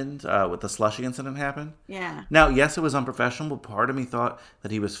happened, with the slushy incident happened. Yeah. Now, yes, it was unprofessional, but part of me thought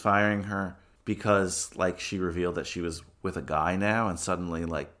that he was firing her because like she revealed that she was with a guy now, and suddenly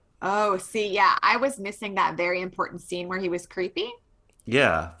like, Oh, see, yeah. I was missing that very important scene where he was creepy.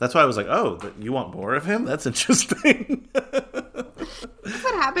 yeah, that's why I was like, oh, you want more of him? That's interesting. That's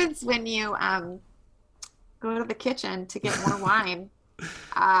what happens when you go to the kitchen to get more wine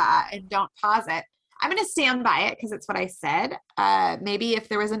and don't pause it. I'm going to stand by it because it's what I said. Maybe if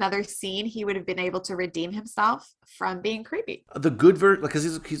there was another scene, he would have been able to redeem himself from being creepy. The good version,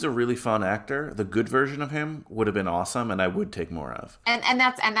 because he's a really fun actor. The good version of him would have been awesome, and I would take more of. And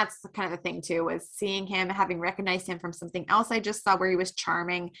that's kind of the thing too, was seeing him, having recognized him from something else I just saw where he was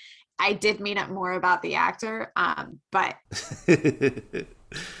charming. I did mean it more about the actor, but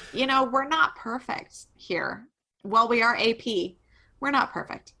we're not perfect here. Well, we are AP. We're not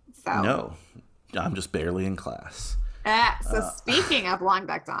perfect. So No, I'm just barely in class. Speaking of Long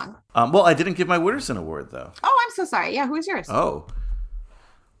Duck Dong. Well, I didn't give my Wooderson Award, though. Oh, I'm so sorry. Yeah, who's yours? Oh.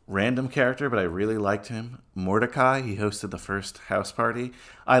 random character, but I really liked him. Mordecai, he hosted the first house party.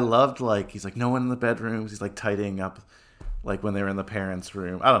 I loved, like, he's like, no one in the bedrooms. He's like tidying up, like when they were in the parents'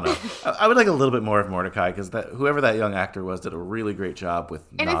 room. I don't know. I would like a little bit more of Mordecai, because that whoever that young actor was did a really great job with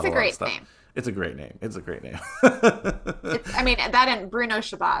And not it's a a lot great of stuff. name. It's a great name. It's a great name. I mean, that and Bruno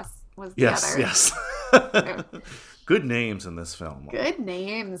Shabazz was the other. Yes. Good names in this film. Good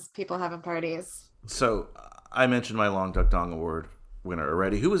names, people having parties. So I mentioned my Long Duck Dong Award winner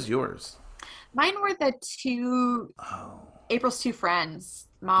already. Who was yours? Mine were the two, April's two friends,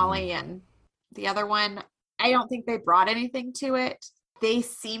 Molly and the other one. I don't think they brought anything to it. They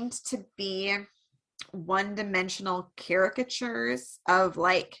seemed to be one-dimensional caricatures of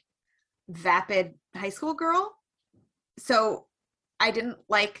like vapid high school girl. So I didn't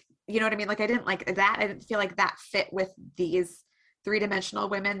like, you know what I mean? Like I didn't like that. I didn't feel like that fit with these three-dimensional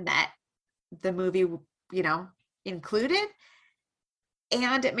women that the movie, you know, included.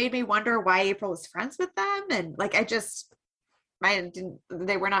 And it made me wonder why April was friends with them. And like,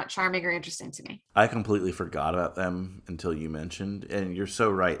 they were not charming or interesting to me. I completely forgot about them until you mentioned, and you're so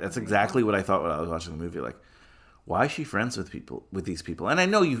right. That's exactly what I thought when I was watching the movie. Like, why is she friends with these people? And I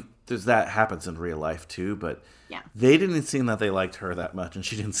know that happens in real life too, but yeah, they didn't seem that they liked her that much, and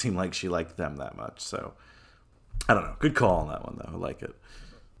she didn't seem like she liked them that much. So I don't know. Good call on that one though. I like it.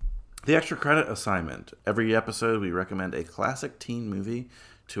 The extra credit assignment. Every episode, we recommend a classic teen movie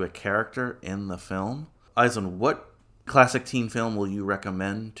to a character in the film. Eisen, what classic teen film will you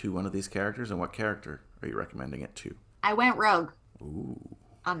recommend to one of these characters, and what character are you recommending it to? I went rogue Ooh.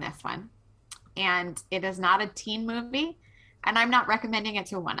 on this one. And it is not a teen movie, and I'm not recommending it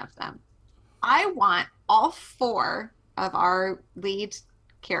to one of them. I want all four of our lead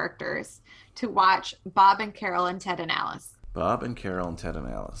characters to watch Bob and Carol and Ted and Alice. Bob and Carol and Ted and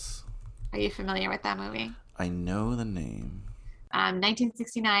Alice. Are you familiar with that movie? I know the name.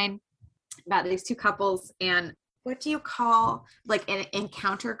 1969, about these two couples, and what do you call like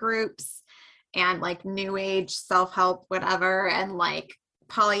encounter groups and like new age self-help, whatever, and like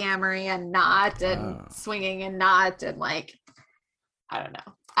polyamory and not, and swinging and not, and like, I don't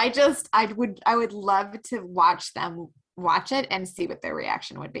know. I would love to watch them watch it and see what their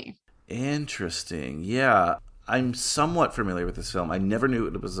reaction would be. Interesting. Yeah. I'm somewhat familiar with this film. I never knew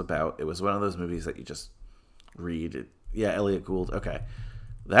what it was about. It was one of those movies that you just read. Yeah, Elliot Gould. Okay.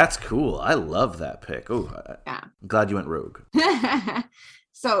 That's cool. I love that pick. Oh, yeah. I'm glad you went rogue.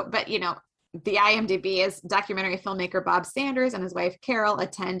 So, but you know, the IMDb is documentary filmmaker Bob Sanders and his wife Carol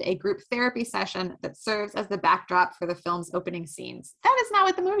attend a group therapy session that serves as the backdrop for the film's opening scenes. That is not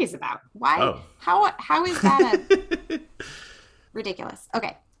what the movie's about. Why? Oh. How is that ridiculous?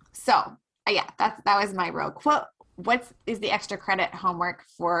 Okay. So, yeah, that was my rogue. What is the extra credit homework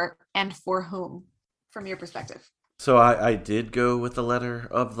for, and for whom, from your perspective? So I did go with the letter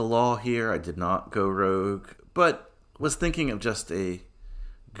of the law here. I did not go rogue, but was thinking of just a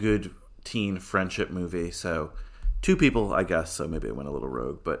good teen friendship movie. So two people, I guess, so maybe I went a little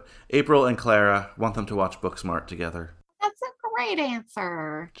rogue. But April and Clara, want them to watch Booksmart together. That's a great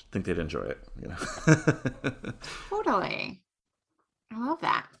answer. I think they'd enjoy it, you know. Totally. I love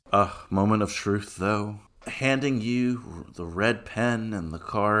that. Moment of truth, though. Handing you the red pen and the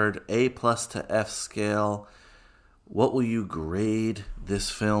card, A+ to F scale. What will you grade this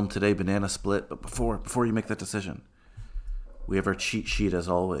film today, Banana Split? But before you make that decision, we have our cheat sheet as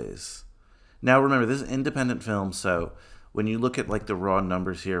always. Now remember, this is an independent film, so when you look at like the raw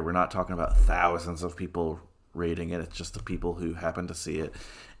numbers here, we're not talking about thousands of people rating it. It's just the people who happen to see it.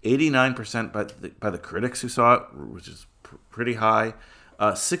 89% by the critics who saw it, which is pretty high.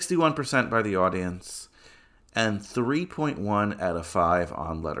 61% by the audience. And 3.1 out of 5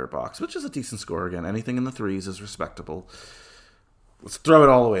 on Letterboxd, which is a decent score. Again, anything in the threes is respectable. Let's throw it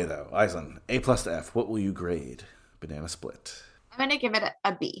all away, though. Eisen, A+ to F. What will you grade Banana Split? I'm going to give it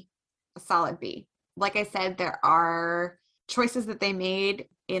a B, a solid B. Like I said, there are choices that they made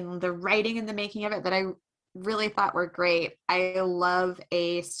in the writing and the making of it that I really thought were great. I love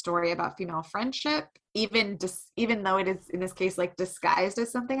a story about female friendship, even though it is, in this case, like disguised as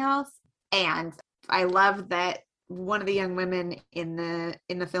something else. And I love that one of the young women in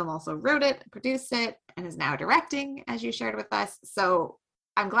the film also wrote it, produced it, and is now directing, as you shared with us. So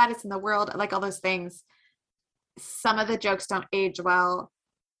I'm glad it's in the world. I like all those things. Some of the jokes don't age well.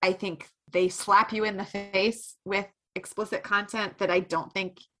 I think they slap you in the face with explicit content that I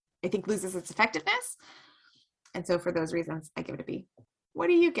think loses its effectiveness. And so for those reasons, I give it a B. What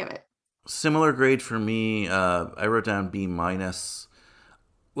do you give it? Similar grade for me. I wrote down B-.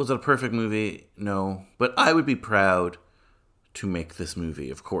 Was it a perfect movie? No. But I would be proud to make this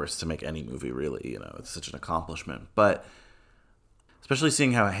movie, of course, to make any movie, really. You know, it's such an accomplishment. But especially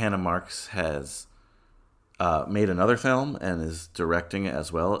seeing how Hannah Marks has made another film and is directing it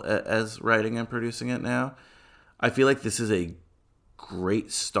as well as writing and producing it now. I feel like this is a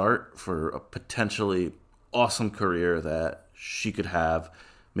great start for a potentially awesome career that she could have.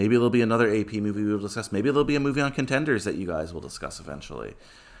 Maybe there'll be another AP movie we'll discuss. Maybe there'll be a movie on Contenders that you guys will discuss eventually.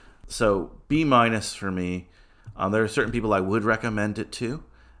 So B- for me. There are certain people I would recommend it to,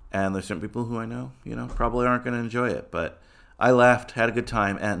 and there's certain people who I know, probably aren't going to enjoy it. But I laughed, had a good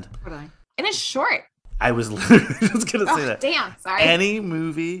time, and And it's short. I was literally just going to say that. Damn, sorry. Any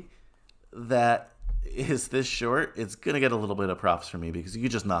movie that is this short, it's going to get a little bit of props for me because you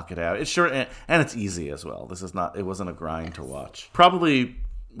just knock it out. It's short and it's easy as well. It wasn't a grind to watch. Probably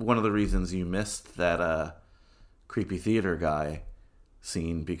one of the reasons you missed that creepy theater guy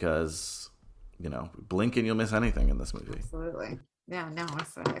scene because, blink and you'll miss anything in this movie. Absolutely. Yeah, no,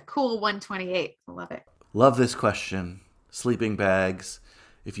 it's a cool 128. I love it. Love this question. Sleeping bags.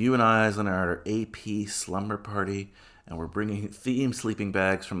 If you and I are at our AP slumber party and we're bringing themed sleeping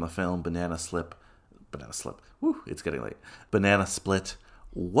bags from the film Banana Split. Woo, it's getting late. Banana Split.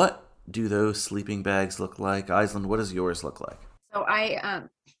 What do those sleeping bags look like? Aislinn, what does yours look like? So I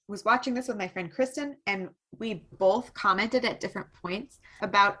was watching this with my friend Kristen, and we both commented at different points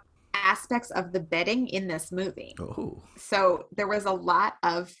about aspects of the bedding in this movie. Oh. So there was a lot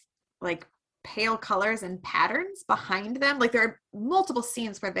of like pale colors and patterns behind them. Like there are multiple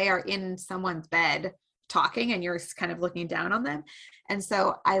scenes where they are in someone's bed talking and you're kind of looking down on them. And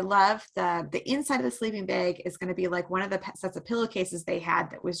so I love the inside of the sleeping bag is going to be like one of the sets of pillowcases they had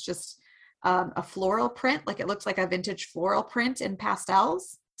that was just a floral print. Like it looks like a vintage floral print in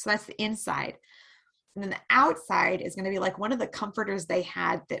pastels. So that's the inside. And then the outside is going to be like one of the comforters they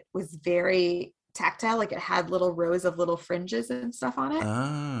had that was very tactile. Like it had little rows of little fringes and stuff on it.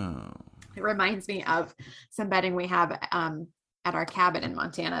 Oh. It reminds me of some bedding we have at our cabin in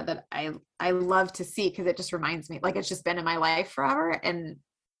Montana that I love to see because it just reminds me, like it's just been in my life forever. And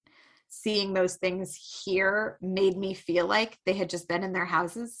seeing those things here made me feel like they had just been in their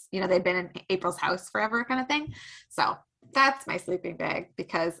houses. They'd been in April's house forever kind of thing. So that's my sleeping bag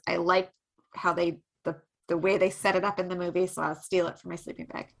because I like how the way they set it up in the movie. So I'll steal it for my sleeping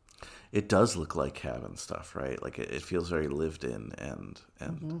bag. It does look like cabin stuff, right? Like it feels very lived in and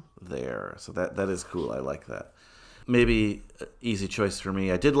there. So that is cool. I like that. Maybe easy choice for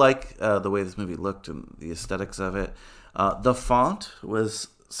me. I did like the way this movie looked and the aesthetics of it. The font was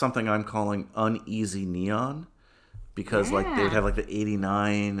something I'm calling uneasy neon because like they would have like the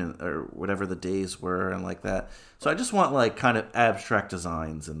 89 or whatever the days were and like that. So I just want like kind of abstract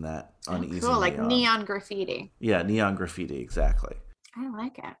designs in that uneasy cool, neon. like neon graffiti. Yeah, neon graffiti, exactly. I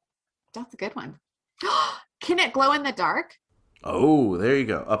like it. That's a good one. Can it glow in the dark? Oh, there you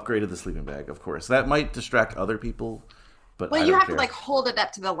go. Upgraded the sleeping bag, of course. That might distract other people, but well, I you don't have care. to like hold it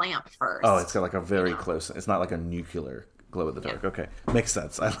up to the lamp first. Oh, it's got like a very close. It's not like a nuclear glow in the dark. Okay, makes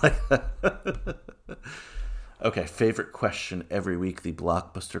sense. I like that. Okay, favorite question every week, the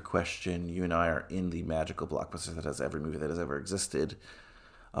blockbuster question. You and I are in the magical blockbuster that has every movie that has ever existed.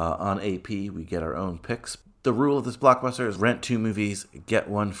 On AP, we get our own picks. The rule of this blockbuster is rent 2 movies, get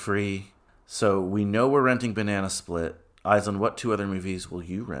 1 free. So we know we're renting Banana Split. Aislinn, what 2 other movies will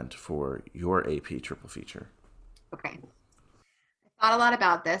you rent for your AP triple feature? Okay. I thought a lot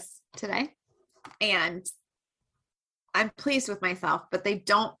about this today, and I'm pleased with myself, but they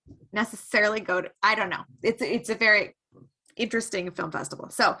don't necessarily go to, I don't know. It's a very interesting film festival.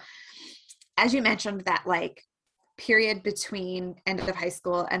 So as you mentioned, that like period between end of high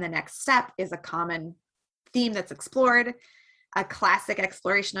school and the next step is a common theme that's explored. A classic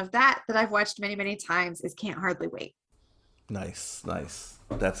exploration of that I've watched many, many times is Can't Hardly Wait. Nice.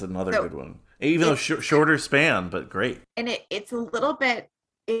 That's another good one. Even though shorter span, but great. And it's a little bit,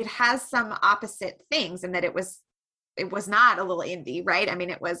 it has some opposite things in that it was not a little indie, right? I mean,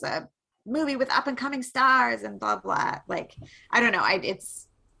 it was a movie with up and coming stars and blah, blah. Like, I don't know. It's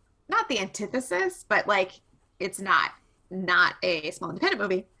not the antithesis, but like, it's not a small independent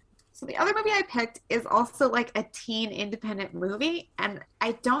movie. So the other movie I picked is also like a teen independent movie. And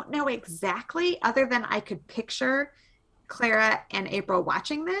I don't know exactly, other than I could picture Clara and April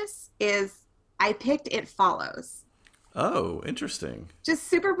watching this, is I picked It Follows. Oh, interesting. Just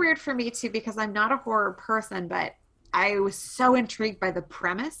super weird for me too, because I'm not a horror person, but I was so intrigued by the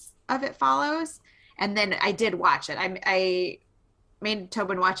premise of It Follows. And then I did watch it. I made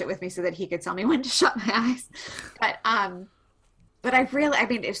Tobin watch it with me so that he could tell me when to shut my eyes. But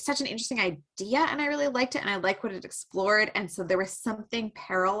it was such an interesting idea and I really liked it and I like what it explored. And so there was something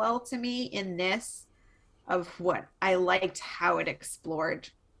parallel to me in this of what I liked, how it explored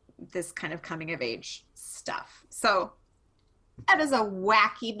this kind of coming of age stuff. So that is a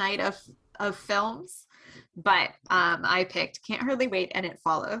wacky night of films. But I picked Can't Hardly Wait and It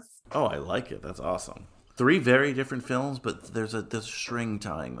Follows. Oh, I like it. That's awesome. 3 very different films, but there's a string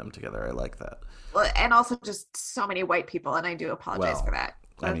tying them together. I like that. Well, and also just so many white people, and I do apologize for that.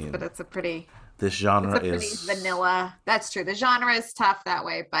 I mean, but it's a pretty is vanilla. That's true. The genre is tough that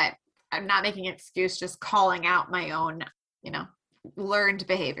way, but I'm not making an excuse, just calling out my own, learned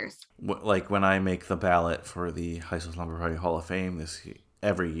behaviors. Like when I make the ballot for the High School Slumber Party Hall of Fame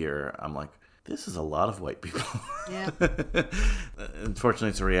every year, I'm like, this is a lot of white people. Yeah. Unfortunately,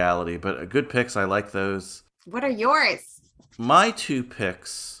 it's a reality, but good picks. I like those. What are yours? My 2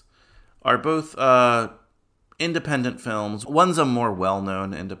 picks are both independent films. One's a more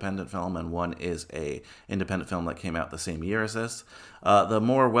well-known independent film, and one is a independent film that came out the same year as this. The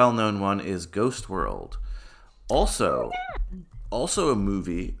more well-known one is Ghost World. Also a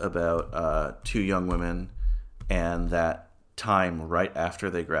movie about 2 young women and that time right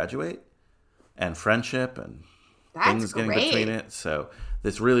after they graduate. And friendship and things getting between it. So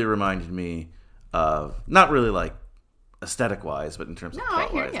this really reminded me of, not really like aesthetic wise, but in terms of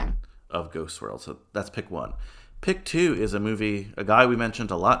plot wise, of Ghost World. So that's pick 1. Pick 2 is a movie, a guy we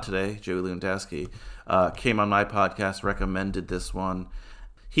mentioned a lot today, Joey Lewandowski, came on my podcast, recommended this one.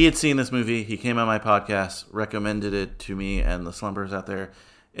 He had seen this movie. He came on my podcast, recommended it to me and the slumbers out there.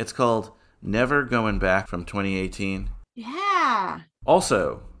 It's called Never Going Back from 2018. Yeah.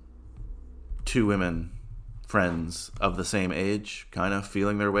 Also, 2 women, friends of the same age, kind of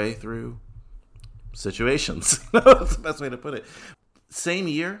feeling their way through situations. That's the best way to put it. Same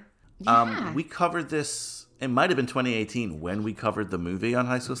year, we covered this. It might have been 2018 when we covered the movie on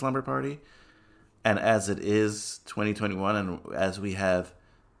High School Slumber Party. And as it is 2021, and as we have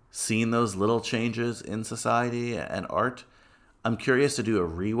seen those little changes in society and art, I'm curious to do a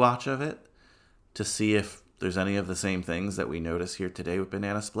rewatch of it to see if there's any of the same things that we notice here today with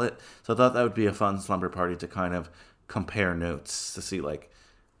Banana Split. So I thought that would be a fun slumber party to kind of compare notes, to see like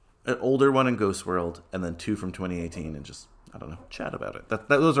an older one in Ghost World and then 2 from 2018 and just, I don't know, chat about it.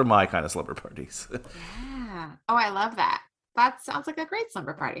 Those are my kind of slumber parties. Yeah. Oh, I love that. That sounds like a great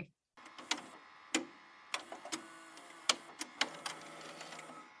slumber party.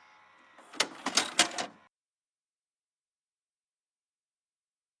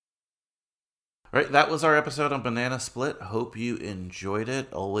 All right, that was our episode on Banana Split. Hope you enjoyed it.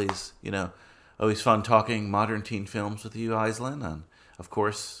 Always fun talking modern teen films with you, Aislinn. And of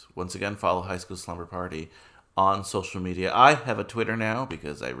course, once again, follow High School Slumber Party on social media. I have a Twitter now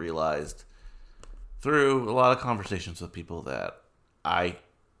because I realized through a lot of conversations with people that I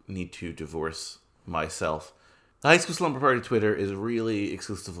need to divorce myself. The High School Slumber Party Twitter is really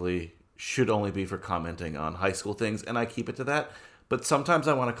exclusively, should only be for commenting on high school things, and I keep it to that. But sometimes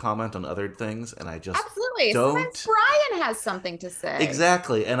I want to comment on other things, and I just absolutely don't. Sometimes Brian has something to say.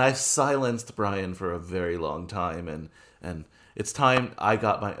 Exactly, and I've silenced Brian for a very long time, and it's time I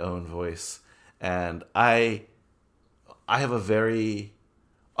got my own voice. And I have a very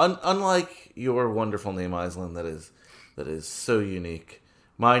unlike your wonderful name, Aislinn, that is so unique.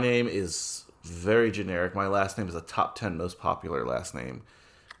 My name is very generic. My last name is a top 10 most popular last name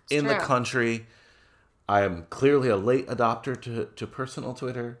in the country. I am clearly a late adopter to personal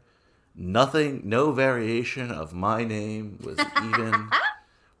Twitter. No variation of my name was even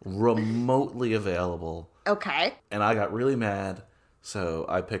remotely available. Okay. And I got really mad, so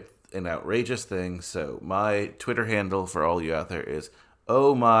I picked an outrageous thing. So my Twitter handle for all you out there is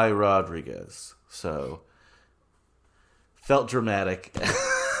Oh My Rodriguez. So felt dramatic.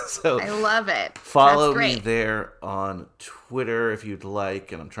 So I love it. Follow me there on Twitter if you'd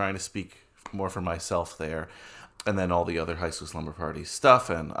like, and I'm trying to speak more for myself there, and then all the other High School Slumber Party stuff.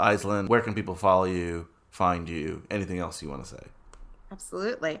 And Aislinn, where can people follow you, find you, anything else you want to say?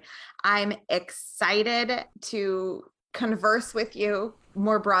 Absolutely. I'm excited to converse with you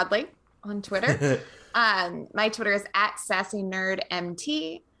more broadly on Twitter. My Twitter is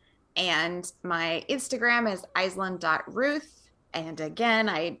 @SassyNerdMT, and my Instagram is aislinn.ruth. And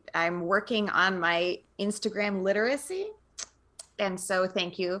again, I'm working on my Instagram literacy. And so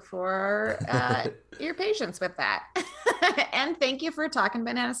thank you for your patience with that. And thank you for talking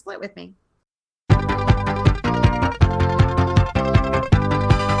Banana Split with me.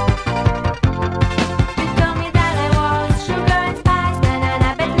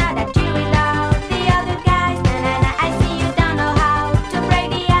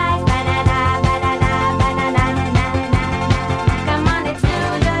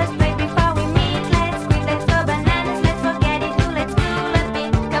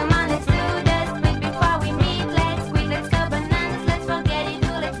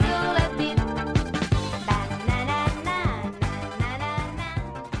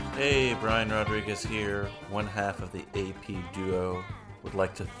 Hey, Brian Rodriguez here, one half of the AP duo. Would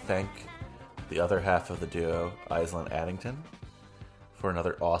like to thank the other half of the duo, Aislinn Addington, for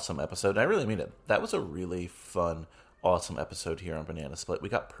another awesome episode. I really mean it. That was a really fun, awesome episode here on Banana Split. We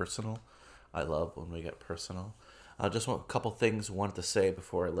got personal. I love when we get personal. Just want a couple things wanted to say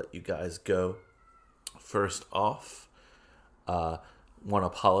before I let you guys go. First off, want to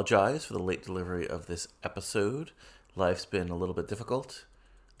apologize for the late delivery of this episode. Life's been a little bit difficult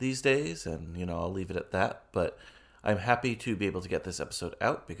these days, and I'll leave it at that. But I'm happy to be able to get this episode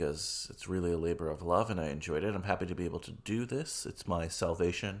out because it's really a labor of love, and I enjoyed it. I'm happy to be able to do this. It's my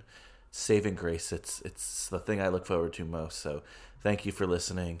salvation, saving grace. It's the thing I look forward to most. So thank you for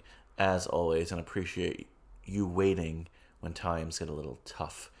listening, as always, and appreciate you waiting when times get a little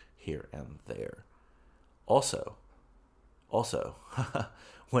tough here and there. Also,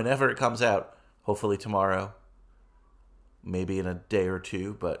 whenever it comes out, hopefully tomorrow, maybe in a day or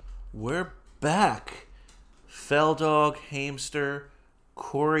two, but we're back. Feldog, Hamster,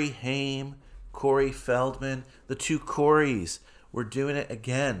 Corey Haim, Corey Feldman, the two Coreys. We're doing it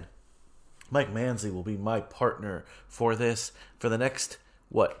again. Mike Mansley will be my partner for this for the next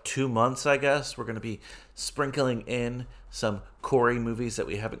 2 months, I guess. We're going to be sprinkling in some Corey movies that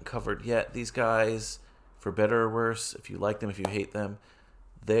we haven't covered yet. These guys, for better or worse, if you like them, if you hate them,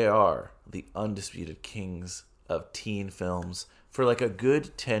 they are the undisputed kings of teen films for like a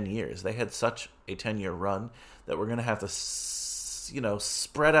good 10 years. They had such a 10-year run that we're going to have to,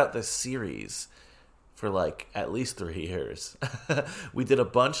 spread out this series for like at least 3 years. We did a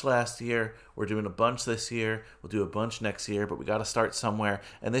bunch last year. We're doing a bunch this year. We'll do a bunch next year, but we got to start somewhere.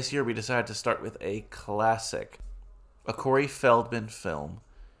 And this year we decided to start with a classic, a Corey Feldman film.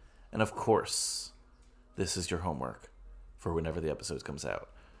 And of course, this is your homework for whenever the episode comes out.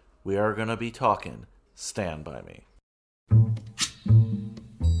 We are going to be talking Stand By Me.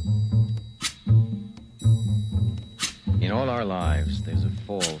 In all our lives, there's a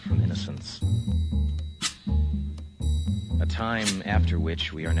fall from innocence. A time after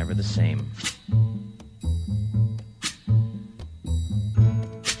which we are never the same.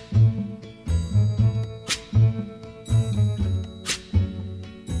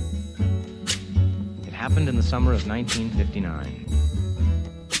 It happened in the summer of 1959.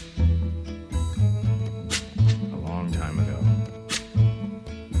 A long time ago.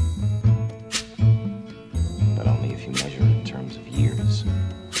 But only if you measure it in terms of years.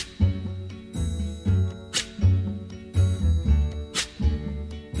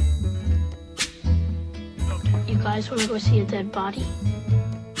 You guys want to go see a dead body?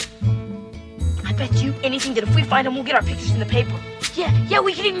 I bet you anything that if we find him, we'll get our pictures in the paper. Yeah,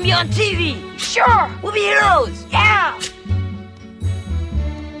 we can even be on TV. Sure, we'll be heroes. Yeah.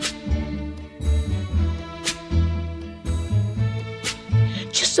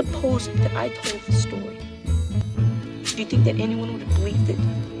 Just supposing that I told the story. Do you think that anyone would have believed it?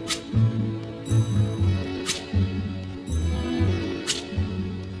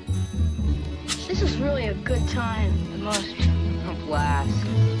 This is really a good time. It must be a blast.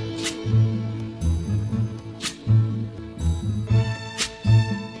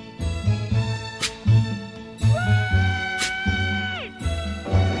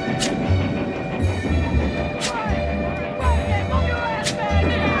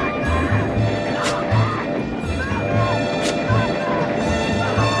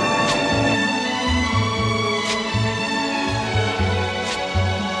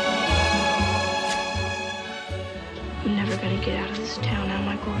 I'm never gonna get out of this town, am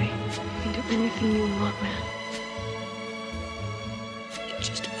I, Corey? You can do anything you want, man. I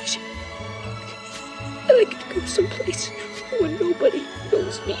just wish that I could go someplace where nobody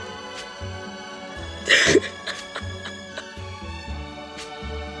knows me.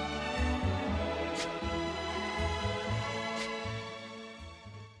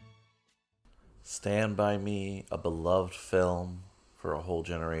 Stand By Me, a beloved film for a whole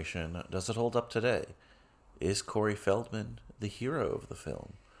generation. Does it hold up today? Is Corey Feldman the hero of the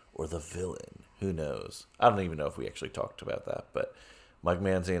film or the villain? Who knows? I don't even know if we actually talked about that, but Mike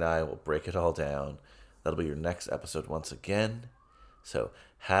Manzi and I will break it all down. That'll be your next episode once again. So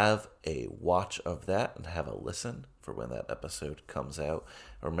have a watch of that and have a listen for when that episode comes out.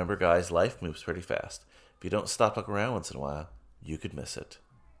 And remember, guys, life moves pretty fast. If you don't stop looking around once in a while, you could miss it.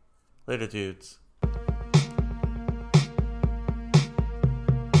 Later, dudes.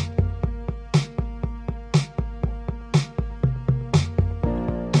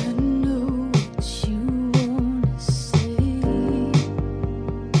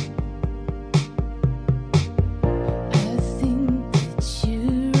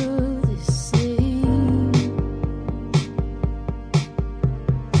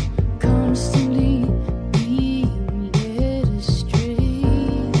 constantly being led astray.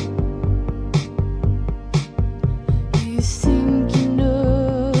 You think you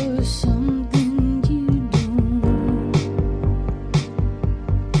know something you don't.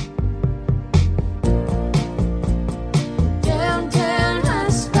 Downtown I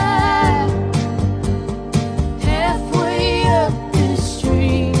spy, halfway up the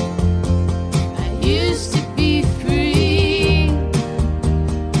street. I used to be free.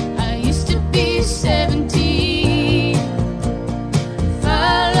 I used to be 17.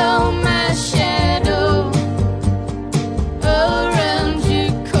 Follow my shadow around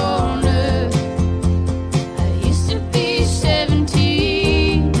your corner. I used to be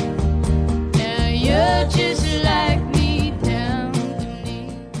 17. Now you're just like me down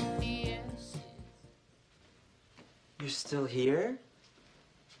beneath the ashes. You're still here?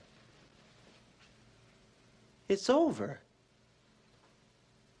 It's over.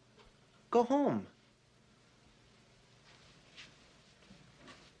 Go home.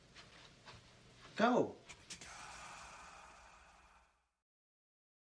 Go.